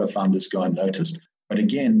think a lot of founders go unnoticed. But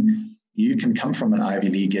again, you can come from an Ivy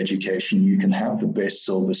League education, you can have the best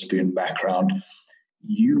silver spoon background.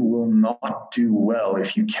 You will not do well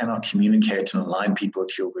if you cannot communicate and align people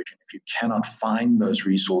to your vision, if you cannot find those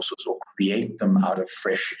resources or create them out of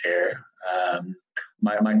fresh air.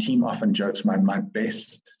 My team often jokes my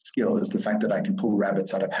best skill is the fact that I can pull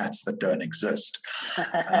rabbits out of hats that don't exist.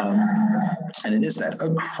 And it is that,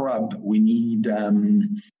 oh crud, we need $1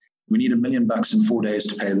 million in 4 days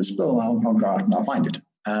to pay this bill. I'll go out and I'll find it.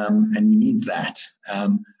 and you need that.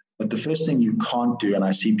 But the first thing you can't do, and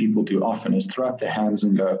I see people do often, is throw up their hands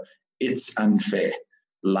and go, it's unfair.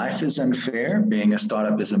 Life is unfair. Being a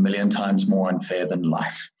startup is 1,000,000 times more unfair than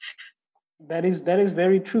life. That is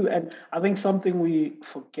very true. And I think something we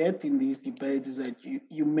forget in these debates is that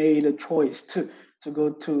you made a choice to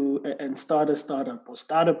go to and start a startup or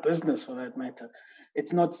start a business for that matter.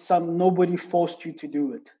 It's not nobody forced you to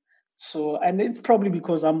do it. So, and it's probably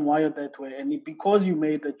because I'm wired that way. And because you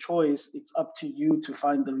made the choice, it's up to you to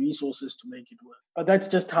find the resources to make it work. But that's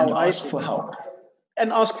just how I ask for help.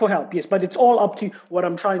 And ask for help, yes. But it's all up to you. What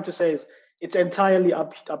I'm trying to say is it's entirely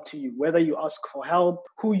up to you, whether you ask for help,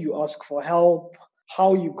 who you ask for help,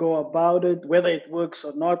 how you go about it, whether it works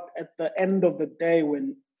or not. At the end of the day,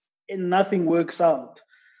 when nothing works out,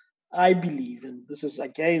 I believe, and this is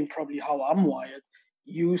again probably how I'm wired,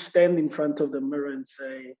 you stand in front of the mirror and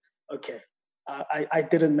say, okay, I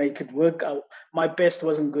didn't make it work. My best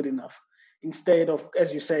wasn't good enough. Instead of,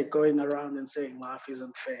 as you say, going around and saying life is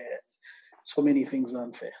unfair. So many things are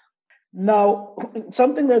unfair. Now,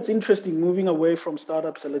 something that's interesting, moving away from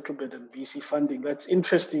startups a little bit and VC funding, that's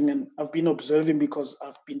interesting, and I've been observing because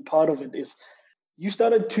I've been part of it, is you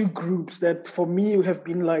started 2 groups that for me have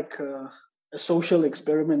been like a social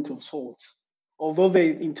experiment of sorts. Although they,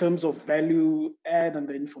 in terms of value add and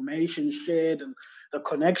the information shared and the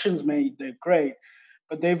connections made, they're great,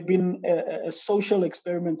 but they've been a social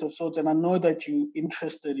experiment of sorts. And I know that you're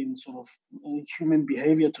interested in sort of human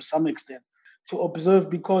behavior to some extent, to observe,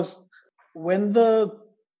 because when the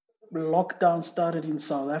lockdown started in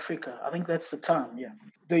South Africa, I think that's the time,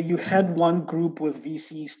 you had one group with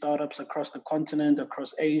VC startups across the continent,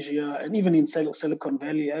 across Asia, and even in Silicon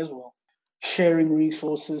Valley as well, sharing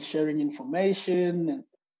resources, sharing information, and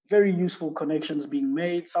very useful connections being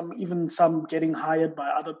made, some getting hired by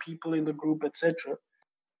other people in the group, etc.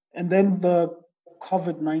 And then the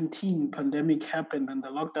COVID-19 pandemic happened and the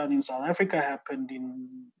lockdown in South Africa happened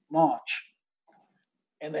in March.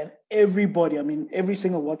 And then everybody, every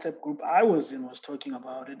single WhatsApp group I was in was talking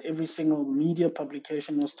about it. Every single media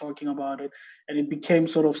publication was talking about it. And it became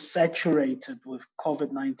sort of saturated with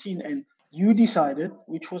COVID-19. And you decided,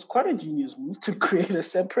 which was quite a genius move, to create a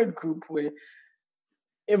separate group where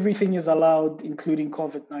everything is allowed, including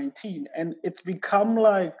COVID-19. And it's become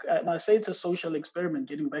like, and I say it's a social experiment,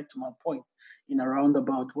 getting back to my point in a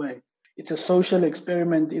roundabout way. It's a social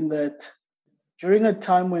experiment in that during a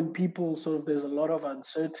time when people there's a lot of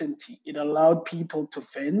uncertainty, it allowed people to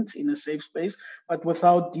vent in a safe space, but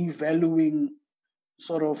without devaluing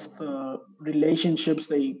sort of the relationships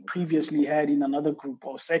they previously had in another group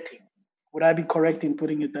or setting. Would I be correct in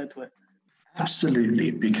putting it that way? Absolutely,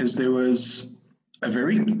 because there was a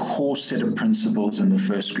very core set of principles in the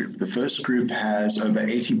first group. The first group has over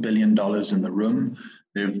 $80 billion in the room.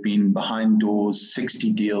 There have been behind doors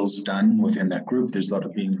 60 deals done within that group. There's a lot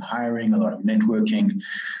of hiring, a lot of networking.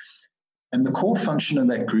 And the core function of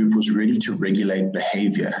that group was really to regulate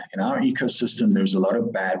behavior. In our ecosystem, there's a lot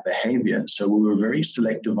of bad behavior. So we were very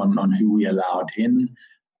selective on who we allowed in.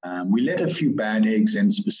 We let a few bad eggs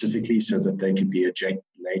in specifically so that they could be ejected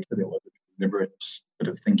later. There was a deliberate bit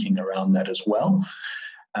of thinking around that as well.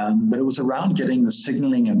 But it was around getting the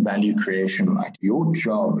signaling and value creation right. Your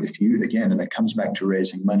job, and it comes back to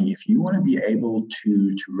raising money, if you want to be able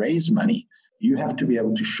to raise money, you have to be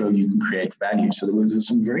able to show you can create value. So there was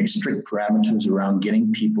some very strict parameters around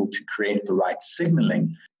getting people to create the right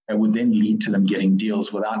signaling that would then lead to them getting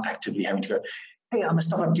deals without actively having to go, hey, I'm a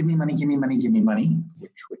startup, give me money,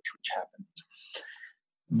 which happened.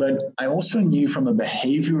 But I also knew from a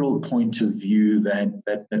behavioral point of view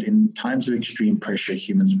that in times of extreme pressure,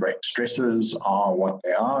 humans break. Stressors are what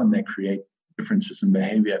they are, and they create differences in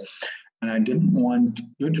behavior. And I didn't want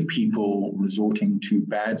good people resorting to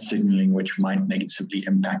bad signaling, which might negatively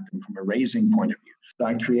impact them from a raising point of view. So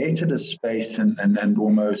I created a space and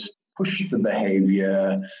almost pushed the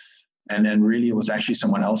behavior. And then really it was actually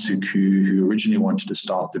someone else who originally wanted to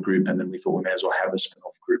start the group. And then we thought we may as well have a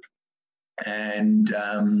spin-off group. And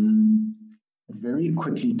very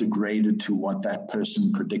quickly degraded to what that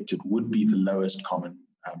person predicted would be the lowest common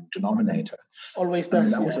denominator. Always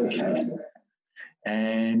does. That was okay.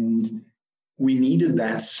 And we needed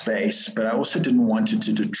that space, but I also didn't want it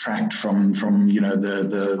to detract from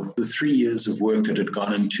the 3 years of work that had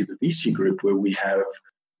gone into the VC group, where we have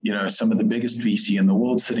some of the biggest VC in the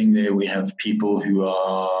world sitting there. We have people who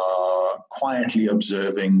are quietly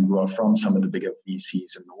observing, who are from some of the bigger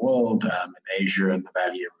VCs in the world, in Asia and the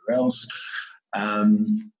Valley, everywhere else.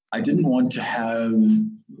 I didn't want to have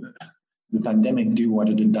the pandemic do what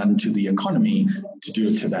it had done to the economy, to do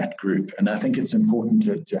it to that group. And I think it's important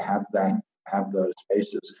to have those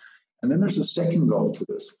spaces. And then there's a second goal to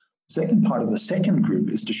this. The second part of the second group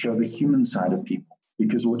is to show the human side of people,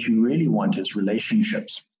 because what you really want is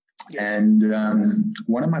relationships. Yes. And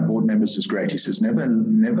one of my board members is great. He says, never,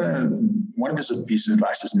 one of his pieces of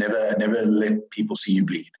advice is never let people see you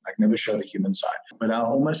bleed, like never show the human side. But I'll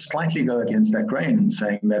almost slightly go against that grain in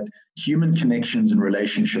saying that human connections and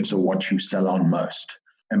relationships are what you sell on most.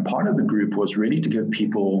 And part of the group was really to give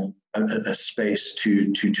people a space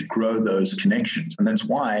to grow those connections. And that's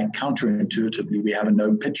why, counterintuitively, we have a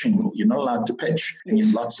no pitching rule. You're not allowed to pitch, and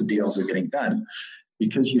yet lots of deals are getting done.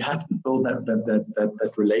 Because you have to build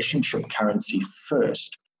that relationship currency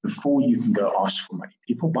first before you can go ask for money.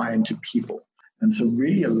 People buy into people. And so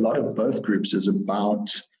really a lot of both groups is about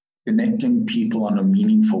connecting people on a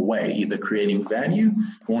meaningful way, either creating value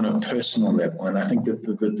or on a personal level. And I think that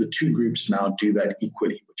the two groups now do that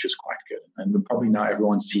equally, which is quite good. And probably now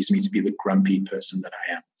everyone sees me to be the grumpy person that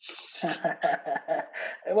I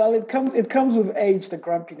am. Well, it comes with age, the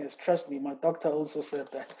grumpiness. Trust me, my doctor also said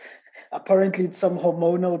that. Apparently, it's some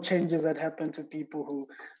hormonal changes that happen to people who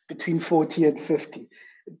between 40 and 50.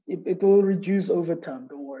 It will reduce over time,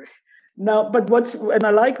 don't worry. Now, and I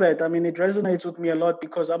like that. I mean, it resonates with me a lot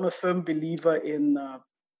because I'm a firm believer in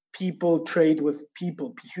people trade with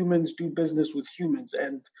people. Humans do business with humans.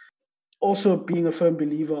 And also being a firm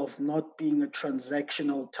believer of not being a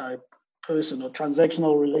transactional type person or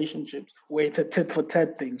transactional relationships where it's a tit for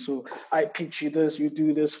tat thing. So I pitch you this, you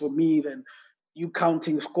do this for me, then you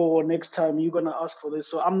counting score, next time you're going to ask for this.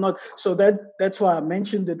 So that's why I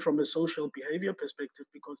mentioned it from a social behavior perspective,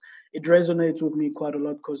 because it resonates with me quite a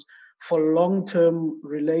lot, because for long-term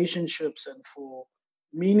relationships and for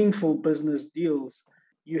meaningful business deals,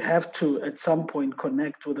 you have to at some point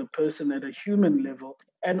connect with a person at a human level.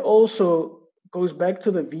 And also goes back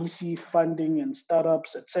to the VC funding and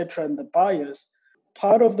startups, etc., and the bias.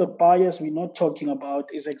 Part of the bias we're not talking about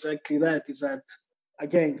is exactly that, is that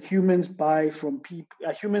again, humans buy from people.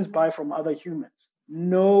 Humans buy from other humans.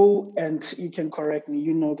 No, and you can correct me,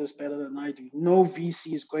 you know this better than I do. No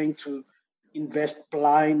VC is going to invest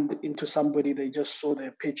blind into somebody they just saw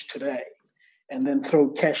their pitch today and then throw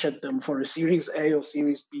cash at them for a Series A or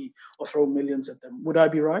Series B or throw millions at them. Would I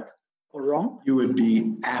be right or wrong? You would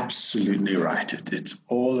be absolutely right. It's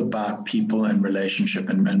all about people and relationship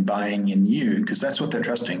and buying in you, because that's what they're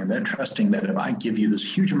trusting. And they're trusting that if I give you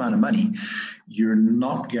this huge amount of money, you're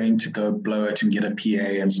not going to go blow it and get a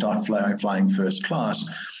PA and start flying first class.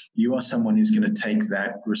 You are someone who's going to take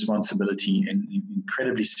that responsibility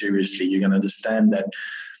incredibly seriously. You're going to understand that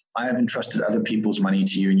I have entrusted other people's money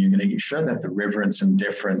to you, and you're going to show that the reverence and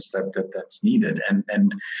deference that's needed.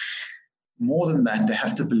 And more than that, they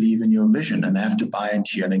have to believe in your vision and they have to buy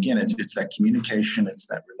into you. And again, it's that communication, it's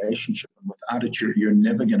that relationship. And without it, you're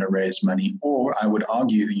never going to raise money. Or I would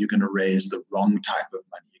argue that you're going to raise the wrong type of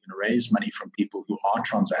money. You're going to raise money from people who are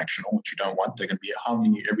transactional, which you don't want. They're going to be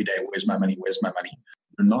hounding you every day. Where's my money? Where's my money?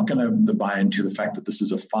 They're not going to buy into the fact that this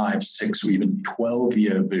is a 5, 6, or even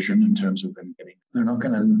 12-year vision in terms of them getting. They're not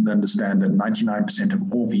going to understand that 99%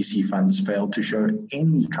 of all VC funds fail to show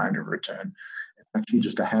any kind of return. Actually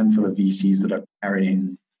just a handful of VCs that are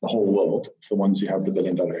carrying the whole world. It's the ones who have the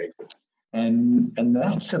billion-dollar exit. And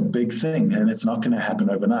that's a big thing, and it's not going to happen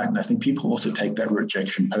overnight. And I think people also take that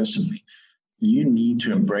rejection personally. You need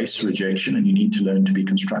to embrace rejection, and you need to learn to be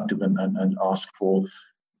constructive and ask for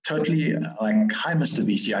totally, like, hi, Mr.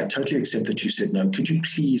 VC, I totally accept that you said no. Could you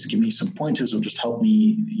please give me some pointers or just help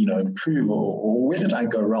me, improve, or where did I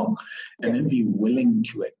go wrong? And then be willing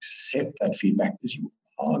to accept that feedback, because you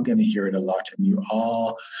are going to hear it a lot, and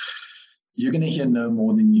you're going to hear no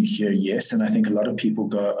more than you hear yes. And I think a lot of people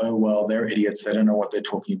go, oh, well, they're idiots. They don't know what they're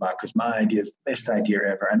talking about because my idea is the best idea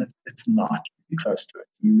ever. And it's not. You're close to it.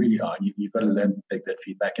 You really are. You've got to learn to take that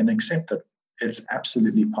feedback and accept that it's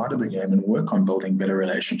absolutely part of the game, and work on building better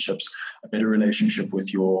relationships, a better relationship with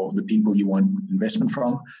the people you want investment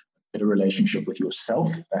from, a better relationship with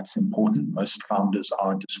yourself. That's important. Most founders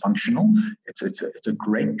are dysfunctional. It's a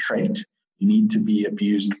great trait. You need to be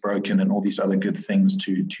abused, broken, and all these other good things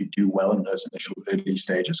to do well in those initial early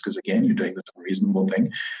stages. Because again, you're doing this unreasonable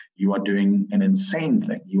thing. You are doing an insane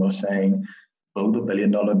thing. You are saying, build $1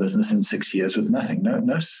 billion business in 6 years with nothing.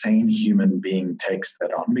 No sane human being takes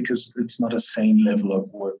that on, because it's not a sane level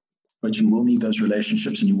of work. But you will need those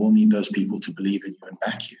relationships, and you will need those people to believe in you and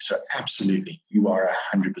back you. So absolutely, you are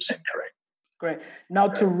 100% correct. Great. Now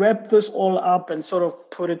to wrap this all up and sort of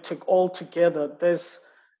put it all together, there's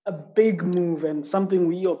a big move, and something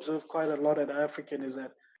we observe quite a lot at African is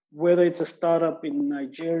that whether it's a startup in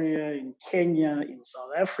Nigeria, in Kenya, in South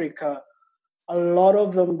Africa, a lot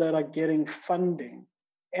of them that are getting funding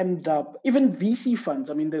end up, even VC funds.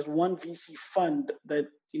 I mean, there's one VC fund that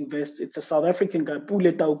invests. It's a South African guy,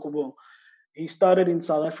 Pule Taukobong. He started in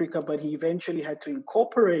South Africa, but he eventually had to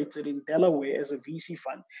incorporate it in Delaware as a VC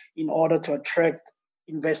fund in order to attract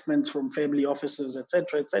investments from family offices,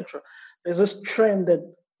 etc., etc. There's this trend that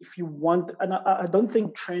if you want, and I don't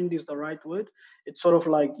think trend is the right word. It's sort of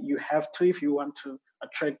like you have to if you want to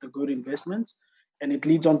attract the good investments. And it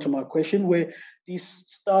leads on to my question, where these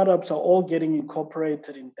startups are all getting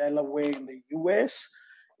incorporated in Delaware in the US,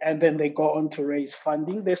 and then they go on to raise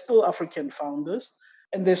funding. They're still African founders.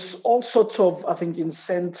 And there's all sorts of, I think,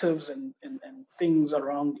 incentives and things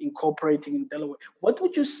around incorporating in Delaware. What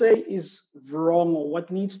would you say is wrong, or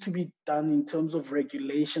what needs to be done in terms of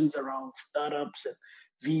regulations around startups and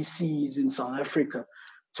VCs in South Africa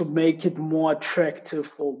to make it more attractive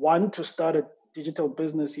for, one, to start a digital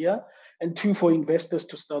business here, and two, for investors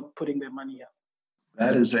to start putting their money here?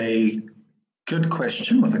 That is a good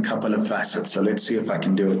question with a couple of facets. So let's see if I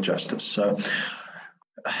can do it justice. So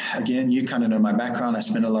again, you kind of know my background. I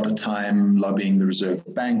spent a lot of time lobbying the Reserve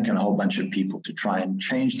Bank and a whole bunch of people to try and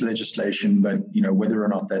change the legislation, but whether or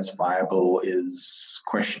not that's viable is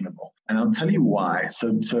questionable. And I'll tell you why.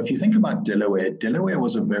 So if you think about Delaware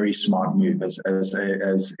was a very smart move as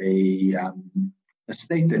a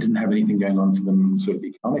state that didn't have anything going on for them sort of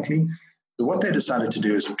economically. So what they decided to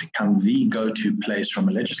do is become the go-to place from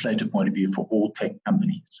a legislative point of view for all tech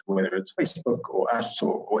companies, whether it's Facebook or us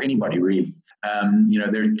or anybody really.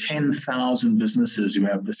 There are 10,000 businesses who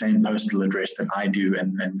have the same postal address that I do,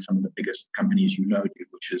 and some of the biggest companies do,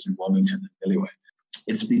 which is in Wilmington and Delaware.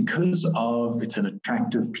 It's because it's an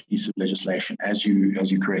attractive piece of legislation, as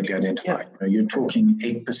you correctly identified. Yeah. You're talking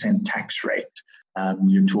 8% tax rate.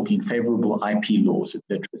 You're talking favorable IP laws,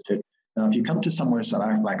 etc. Now, if you come to somewhere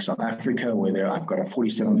like South Africa, where I've got a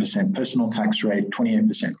 47% personal tax rate,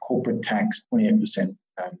 28% corporate tax, 28%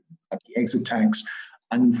 exit tax,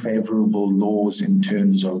 unfavorable laws in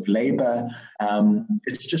terms of labor,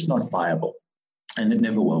 it's just not viable, and it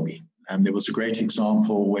never will be. There was a great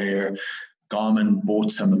example where Garmin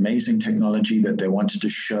bought some amazing technology that they wanted to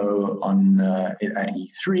show at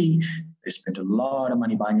E3. They spent a lot of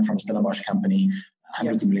money buying it from a Stellenbosch company,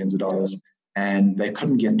 hundreds of millions of dollars, and they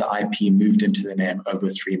couldn't get the IP moved into their name over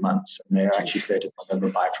 3 months. And they actually stated they'll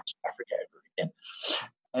never buy from South Africa ever again.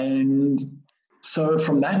 And so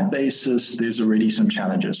from that basis, there's already some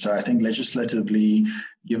challenges. So I think legislatively,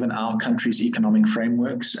 given our country's economic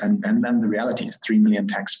frameworks and then the reality is 3 million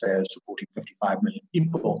taxpayers supporting 55 million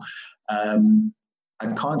people, I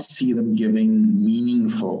can't see them giving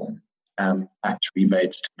meaningful tax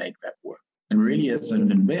rebates to make that work. And really, as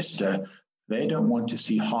an investor, they don't want to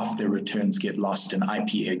see half their returns get lost in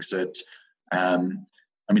IP exit.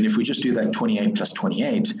 If we just do that 28 plus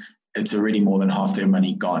 28, it's already more than half their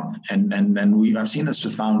money gone. And I've seen this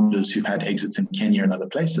with founders who've had exits in Kenya and other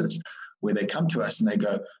places, where they come to us and they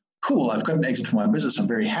go, cool, I've got an exit for my business, I'm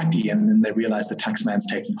very happy. And then they realize the tax man's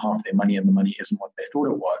taking half their money and the money isn't what they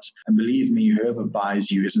thought it was. And believe me, whoever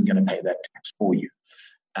buys you isn't going to pay that tax for you.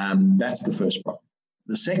 That's the first problem.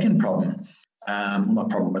 The second problem, not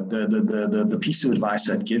problem, but the piece of advice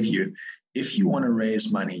I'd give you, if you want to raise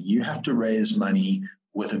money, you have to raise money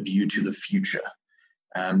with a view to the future.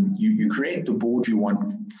 You create the board you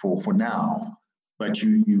want for now, but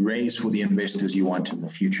you raise for the investors you want in the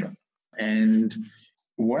future. And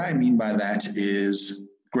what I mean by that is,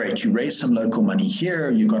 great, you raise some local money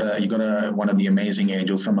here, you got one of the amazing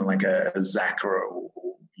angels, someone like a Zach, or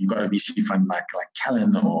you got a VC fund like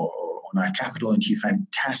Callan or Night Capital, and you're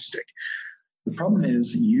fantastic. The problem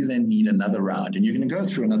is you then need another round, and you're going to go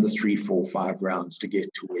through another 3, 4, 5 rounds to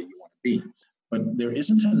get to where you want to be. But there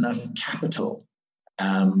isn't enough capital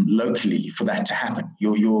locally for that to happen.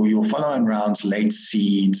 Your follow-on rounds, late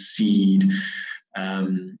seed,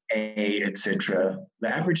 A, etc. The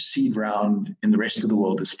average seed round in the rest of the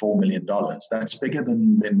world is $4 million. That's bigger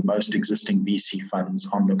than most existing VC funds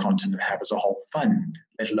on the continent have as a whole fund,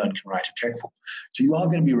 let alone can write a check for. So you are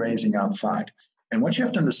going to be raising outside. And what you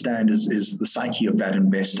have to understand is the psyche of that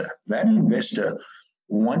investor. That investor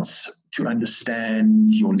wants to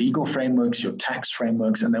understand your legal frameworks, your tax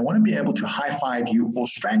frameworks, and they want to be able to high-five you or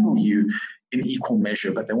strangle you in equal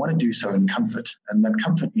measure, but they want to do so in comfort. And that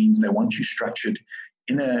comfort means they want you structured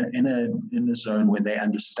in a zone where they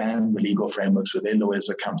understand the legal frameworks, where their lawyers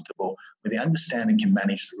are comfortable, where they understand and can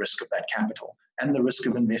manage the risk of that capital and the risk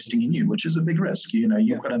of investing in you, which is a big risk.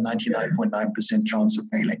 You've got a 99.9% chance of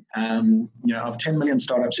failing. Of 10 million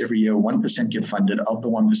startups every year, 1% get funded. Of the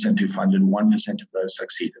 1% who funded, 1% of those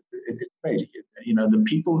succeeded. It's crazy. The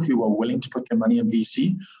people who are willing to put their money in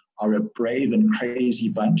VC are a brave and crazy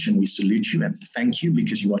bunch, and we salute you and thank you,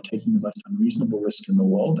 because you are taking the most unreasonable risk in the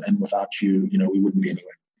world, and without you, we wouldn't be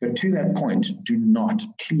anywhere. But to that point, do not,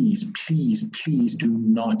 please do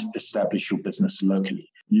not establish your business locally.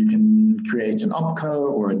 You can create an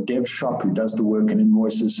opco or a dev shop who does the work and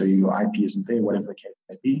invoices so your IP isn't there, whatever the case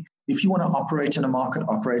may be. If you want to operate in a market,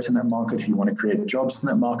 operate in that market. If you want to create jobs in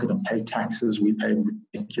that market and pay taxes, we pay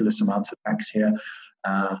ridiculous amounts of tax here.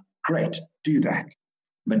 Great, do that.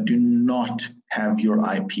 But do not have your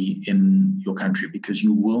IP in your country because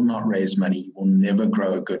you will not raise money. You will never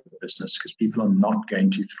grow a good business because people are not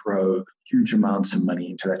going to throw huge amounts of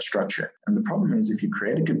money into that structure. And the problem is if you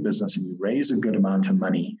create a good business and you raise a good amount of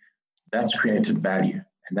money, that's created value.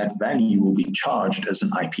 And that value will be charged as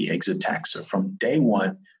an IP exit tax. So from day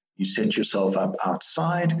one, you set yourself up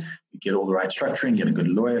outside, you get all the right structuring, get a good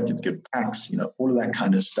lawyer, get good tax, all of that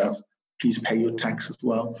kind of stuff. Please pay your tax as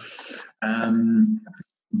well.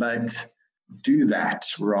 But do that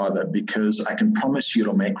rather, because I can promise you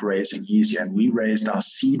it'll make raising easier. And we raised our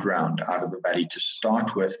seed round out of the Valley to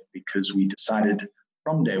start with because we decided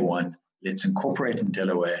from day one, let's incorporate in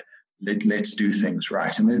Delaware, let's do things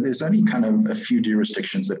right. And there's only kind of a few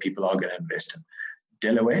jurisdictions that people are going to invest in.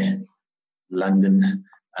 Delaware, London,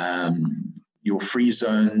 your free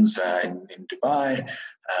zones in Dubai,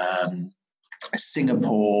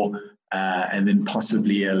 Singapore, and then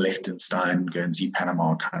possibly a Liechtenstein, Guernsey,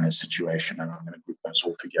 Panama kind of situation. And I'm going to group those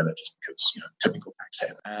all together just because, typical tax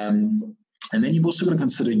haven. And then you've also got to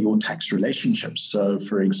consider your tax relationships. So,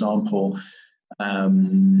 for example,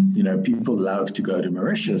 people love to go to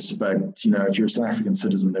Mauritius, but, if you're a South African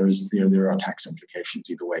citizen, there are tax implications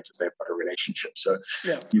either way because they've got a relationship. So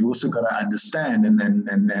you've also got to understand,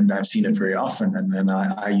 and I've seen it very often, and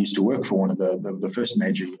I used to work for one of the first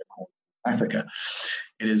major unicorns in Africa.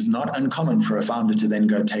 It is not uncommon for a founder to then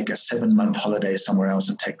go take a 7-month holiday somewhere else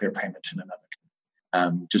and take their payment in another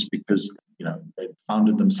country, just because they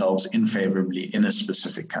founded themselves unfavorably in a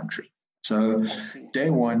specific country. So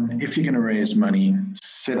day one, if you're going to raise money,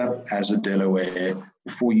 set up as a Delaware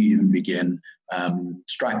before you even begin.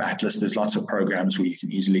 Stripe Atlas, there's lots of programs where you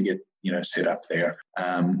can easily get set up there.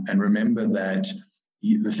 And remember that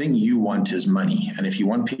the thing you want is money. And if you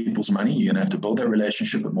want people's money, you're going to have to build that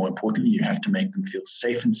relationship. But more importantly, you have to make them feel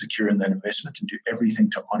safe and secure in that investment and do everything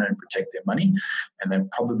to honor and protect their money. And that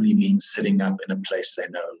probably means sitting up in a place they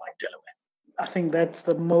know, like Delaware. I think that's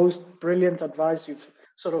the most brilliant advice. You've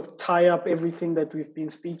sort of tie up everything that we've been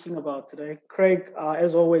speaking about today. Craig,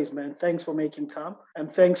 as always, man, thanks for making time.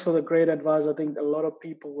 And thanks for the great advice. I think a lot of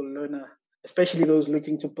people will learn especially those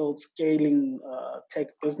looking to build scaling tech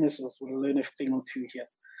businesses will learn a thing or two here.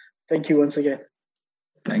 Thank you once again.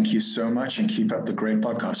 Thank you so much and keep up the great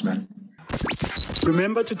podcast, man.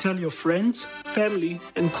 Remember to tell your friends, family,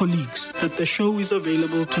 and colleagues that the show is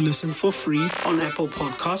available to listen for free on Apple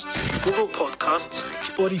Podcasts, Google Podcasts,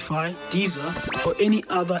 Spotify, Deezer, or any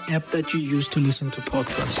other app that you use to listen to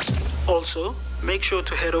podcasts. Also, make sure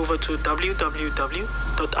to head over to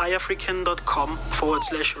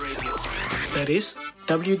www.iafrican.com/radio. That is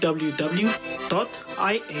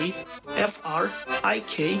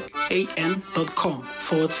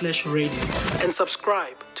www.iafrican.com/radio. And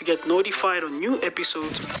subscribe to get notified on new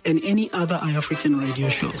episodes and any other iAfrican radio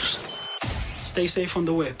shows. Stay safe on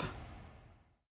the web.